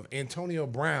picture of Antonio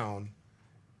Brown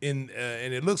and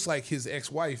it looks like his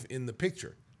ex-wife in the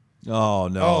picture. Oh,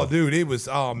 no. Oh, dude, it was.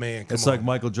 Oh man, come It's on. like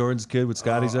Michael Jordan's kid with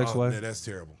Scotty's ex-wife. Yeah, that's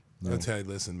terrible. I'll tell you,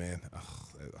 listen, man.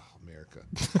 America.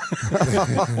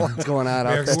 What's going on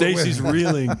out there? Stacey's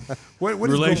reeling. What is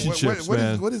relationships,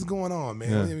 man. What is going on,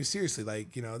 man? Yeah. I mean, seriously,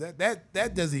 like, you know, that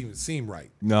doesn't even seem right.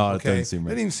 No, it okay? doesn't seem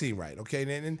right. It doesn't even seem right,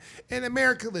 okay? And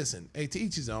America, listen, hey, to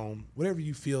each his own. Whatever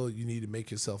you feel you need to make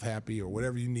yourself happy or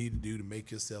whatever you need to do to make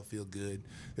yourself feel good,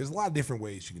 there's a lot of different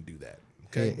ways you can do that,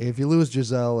 okay? If you lose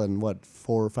Giselle and what, $400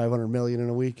 or $500 million in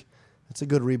a week, that's a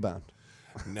good rebound.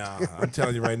 Nah, I'm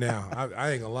telling you right now,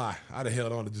 I ain't gonna lie. I'd have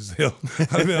held on to Giselle.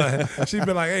 She'd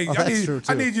been like, hey, I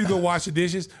need you to go wash the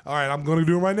dishes. All right, I'm gonna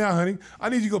do it right now, honey. I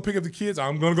need you to go pick up the kids.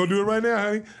 I'm gonna go do it right now,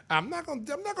 honey. I'm not gonna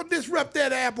disrupt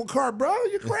that apple cart, bro.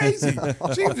 You're crazy.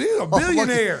 She's a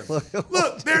billionaire.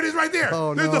 Look, there it is right there.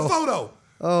 Oh, There's no. the photo.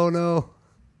 Oh, no.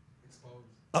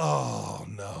 Oh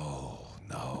no.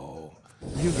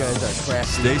 You guys are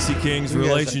crafty. Stacey King's You guys are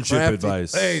relationship crafty.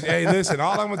 advice. Hey, listen,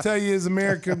 all I'm gonna tell you is,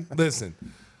 America, listen,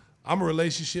 I'm a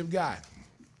relationship guy.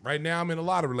 Right now, I'm in a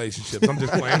lot of relationships. I'm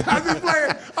just playing. I'm just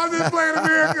playing,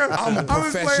 America. I'm a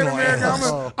professional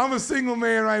analyst. I'm a single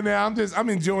man right now. I'm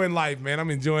enjoying life, man.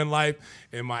 I'm enjoying life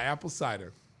and my apple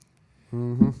cider.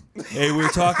 Hey, we're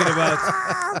talking about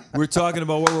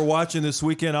what we're watching this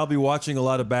weekend. I'll be watching a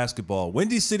lot of basketball.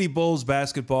 Windy City Bulls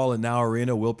basketball at Now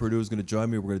Arena. Will Purdue is going to join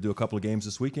me. We're going to do a couple of games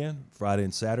this weekend, Friday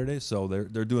and Saturday. So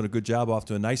they're doing a good job, off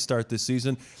to a nice start this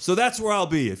season. So that's where I'll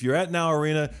be. If you're at Now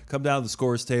Arena, come down to the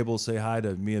scorers table, say hi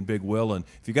to me and Big Will. And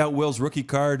if you got Will's rookie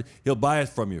card, he'll buy it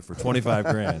from you for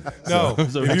 $25,000. No,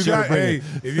 So if you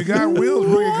got Will's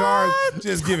rookie card,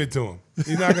 just give it to him.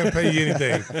 He's not gonna pay you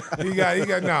anything.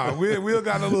 Will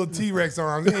got a little T-Rex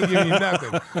arms. He ain't giving you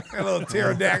nothing. Got a little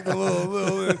pterodactyl,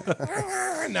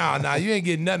 No, you ain't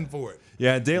getting nothing for it.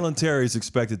 Yeah, Dalen Terry is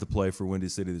expected to play for Windy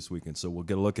City this weekend, so we'll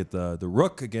get a look at the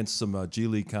Rook against some G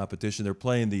League competition. They're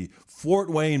playing the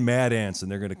Fort Wayne Mad Ants, and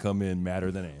they're going to come in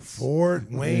madder than ants. Fort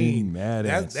Wayne Mad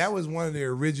Ants. That was one of their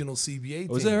original CBA teams.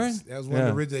 Was that right? That was one of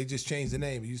the original. They just changed the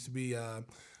name. It used to be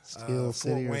Steel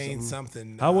City Fort or Wayne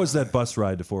something. How was that bus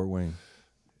ride to Fort Wayne?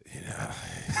 I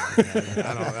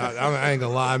ain't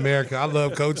gonna lie, America. I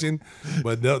love coaching,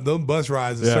 but those bus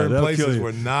rides in certain they'll kill places you.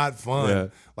 were not fun. Yeah.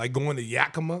 Like going to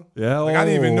Yakima. Yeah, like I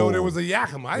didn't even know oh. there was a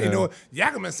Yakima. I didn't know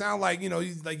Yakima sound like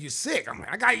like you're sick. I'm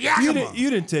like, I got Yakima. You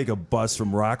didn't take a bus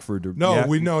from Rockford to No,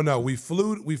 Yakima? we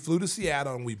flew to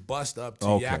Seattle and we bussed up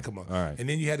to Yakima. All right. And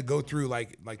then you had to go through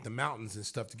like the mountains and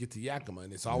stuff to get to Yakima,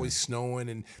 and it's always snowing,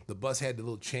 and the bus had the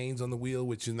little chains on the wheel,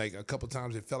 which in like a couple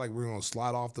times it felt like we were gonna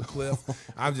slide off the cliff.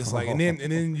 I'm just like, and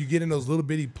then you get in those little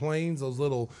bitty planes, those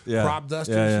little crop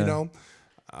dusters, you know.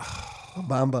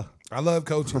 Bamba. I love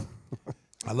coaching.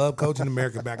 I love coaching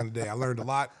America back in the day. I learned a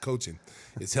lot coaching.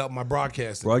 It's helped my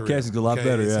broadcasting career. Broadcasting's a lot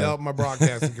better, It's yeah. helped my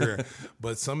broadcasting career.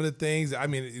 But some of the things, I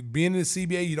mean, being in the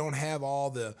CBA, you don't have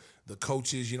all the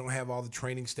coaches. You don't have all the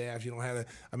training staff. You don't have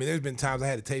there's been times I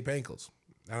had to tape ankles.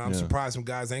 And I'm surprised some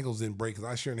guys' ankles didn't break because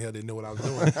I sure in the hell didn't know what I was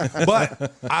doing.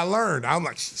 But I learned. I'm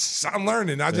like, I'm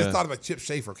learning. I just thought about Chip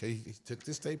Schaefer. Okay, he took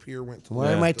this tape here, went to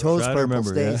Why are my toes purple,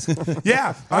 Stacey?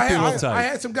 Yeah, I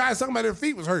had some guys talking about their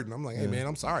feet was hurting. I'm like, hey, man,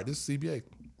 I'm sorry. This is CBA.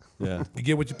 Yeah. You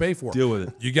get what you pay for. Deal with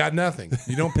it. You got nothing.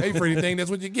 You don't pay for anything.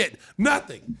 That's what you get.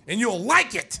 Nothing. And you'll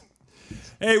like it.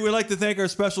 Hey, we'd like to thank our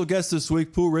special guest this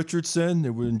week, Pooh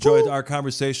Richardson. We enjoyed our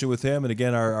conversation with him. And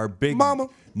again, our big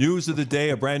news of the day,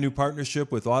 a brand new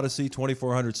partnership with Odyssey,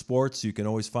 2400 Sports. You can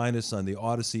always find us on the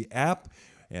Odyssey app.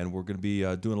 And we're going to be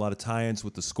doing a lot of tie-ins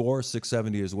with the Score,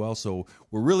 670 as well. So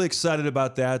we're really excited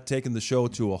about that, taking the show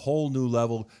to a whole new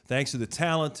level, thanks to the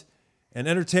talent and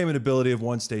entertainment ability of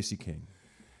one Stacey King.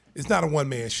 It's not a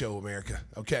one-man show, America,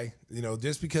 okay?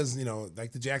 Just because,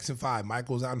 like the Jackson 5,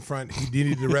 Michael's out in front, he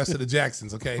needed the rest of the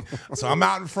Jacksons, okay? So I'm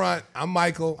out in front. I'm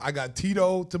Michael. I got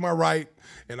Tito to my right,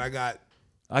 and I got...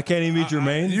 I can't even meet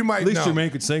Jermaine. You might At least know. Jermaine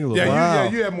could sing a little bit. Yeah,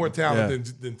 you have more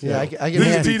talent than Tito. Yeah, I can this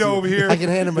hand is Tito over here. I can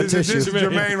hand him a this tissue. This is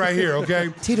Jermaine right here,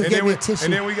 okay? Tito, give me a tissue.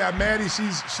 And then we got Maddie.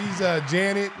 She's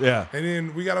Janet. Yeah. And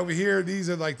then we got over here, these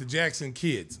are like the Jackson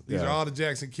kids. These are all the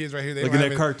Jackson kids right here. They Look at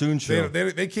that cartoon show.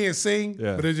 They can't sing,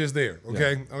 but they're just there,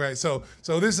 okay? Yeah. Okay, so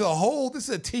this is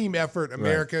a team effort,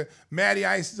 America. Right. Maddie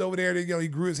Ice is over there. He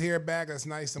grew his hair back. That's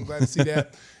nice. I'm glad to see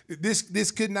that.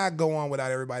 This could not go on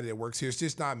without everybody that works here. It's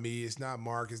just not me. It's not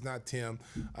Mark. It's not Tim.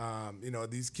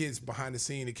 These kids behind the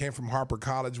scene. It came from Harper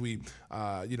College. We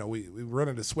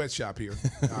running a sweatshop here.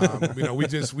 We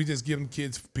just give them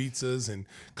kids pizzas and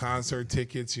concert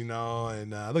tickets.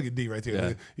 And look at D right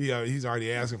there. Yeah. He's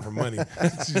already asking for money.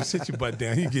 Sit your butt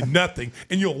down. You get nothing,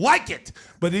 and you'll like it.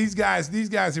 But these guys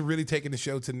have really taken the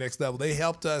show to the next level. They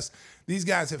helped us. These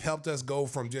guys have helped us go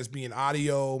from just being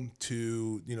audio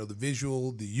to the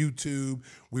visual, the YouTube.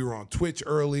 We were on Twitch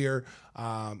earlier.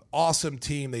 Awesome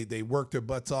team. They work their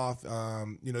butts off.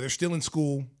 They're still in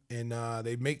school, and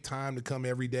they make time to come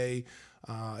every day,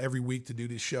 every week to do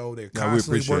this show. They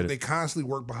constantly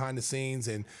work behind the scenes,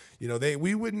 and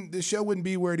this show wouldn't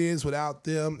be where it is without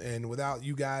them and without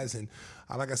you guys. And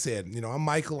like I said, I'm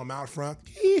Michael. I'm out front.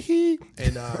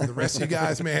 And the rest of you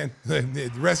guys, man, the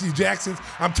rest of you Jacksons,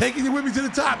 I'm taking you with me to the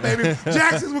top, baby.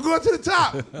 Jacksons, we're going to the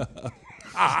top.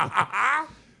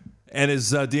 And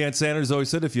as Deion Sanders always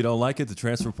said, if you don't like it, the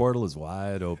transfer portal is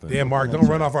wide open. Damn, Mark, don't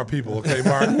run off our people, okay,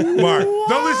 Mark? Mark,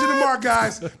 don't listen to Mark,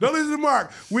 guys. Don't listen to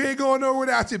Mark. We ain't going nowhere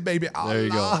without you, baby. There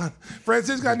you go.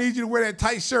 Francisco, I need you to wear that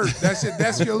tight shirt. That's it.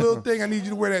 That's your little thing. I need you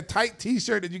to wear that tight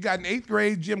T-shirt that you got in 8th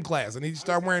grade gym class. I need you to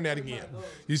start wearing that again.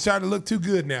 You're starting to look too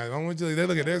good now. I don't want you to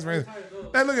look at this, man.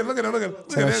 Hey, look at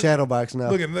it's got a shadow box now.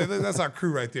 Look at that's our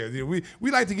crew right there. We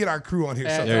like to get our crew on here.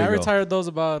 I retired those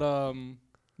about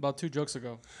 2 jokes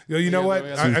ago. You know what?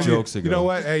 2 jokes ago. You know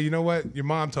what? Hey, you know what? Your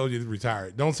mom told you to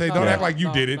retire. Don't act like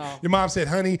you did it. No. Your mom said,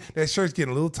 "Honey, that shirt's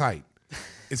getting a little tight.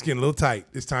 It's getting a little tight.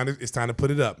 It's time to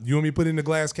put it up. You want me to put it in the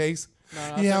glass case?"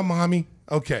 Yeah, mommy.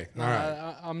 Okay. All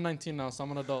right. I'm 19 now, so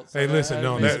I'm an adult. So hey, listen,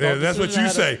 that's what you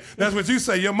say. That's what you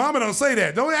say. Your mama don't say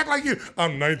that. Don't act like you.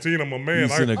 I'm 19. I'm a man.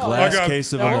 He's in a glass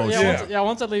case of emotion.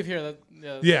 Once I leave here,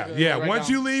 right once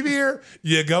you leave here,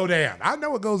 you go down. I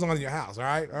know what goes on in your house. All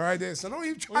right. So don't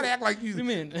even try to act like you. What do you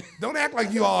mean? Don't act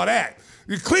like you all that.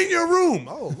 You clean your room.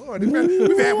 Oh Lord, we've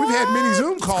had many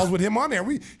Zoom calls with him on there.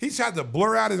 He tried to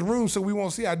blur out his room so we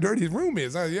won't see how dirty his room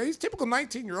is. He's typical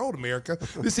 19-year-old America.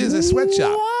 This is a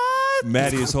sweatshop.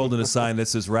 Maddie is holding a sign that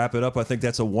says "Wrap it up." I think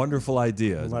that's a wonderful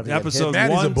idea. Episode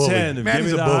Maddie's 110 of Maddie's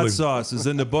Gimme the Hot Sauce is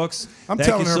in the books. I'm Thank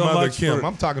telling you her so mother much Kim. for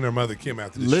I'm talking to her mother Kim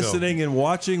after this listening show. and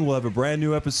watching. We'll have a brand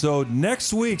new episode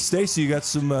next week. Stacey, you got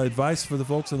some advice for the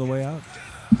folks on the way out?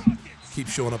 Keep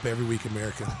showing up every week,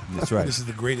 America. That's right. This is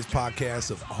the greatest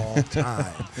podcast of all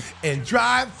time. And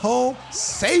drive home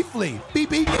safely. Beep,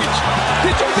 beep. Did you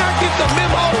not get the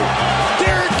memo?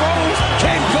 Derrick Rose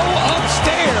can go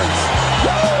upstairs.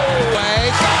 Woo!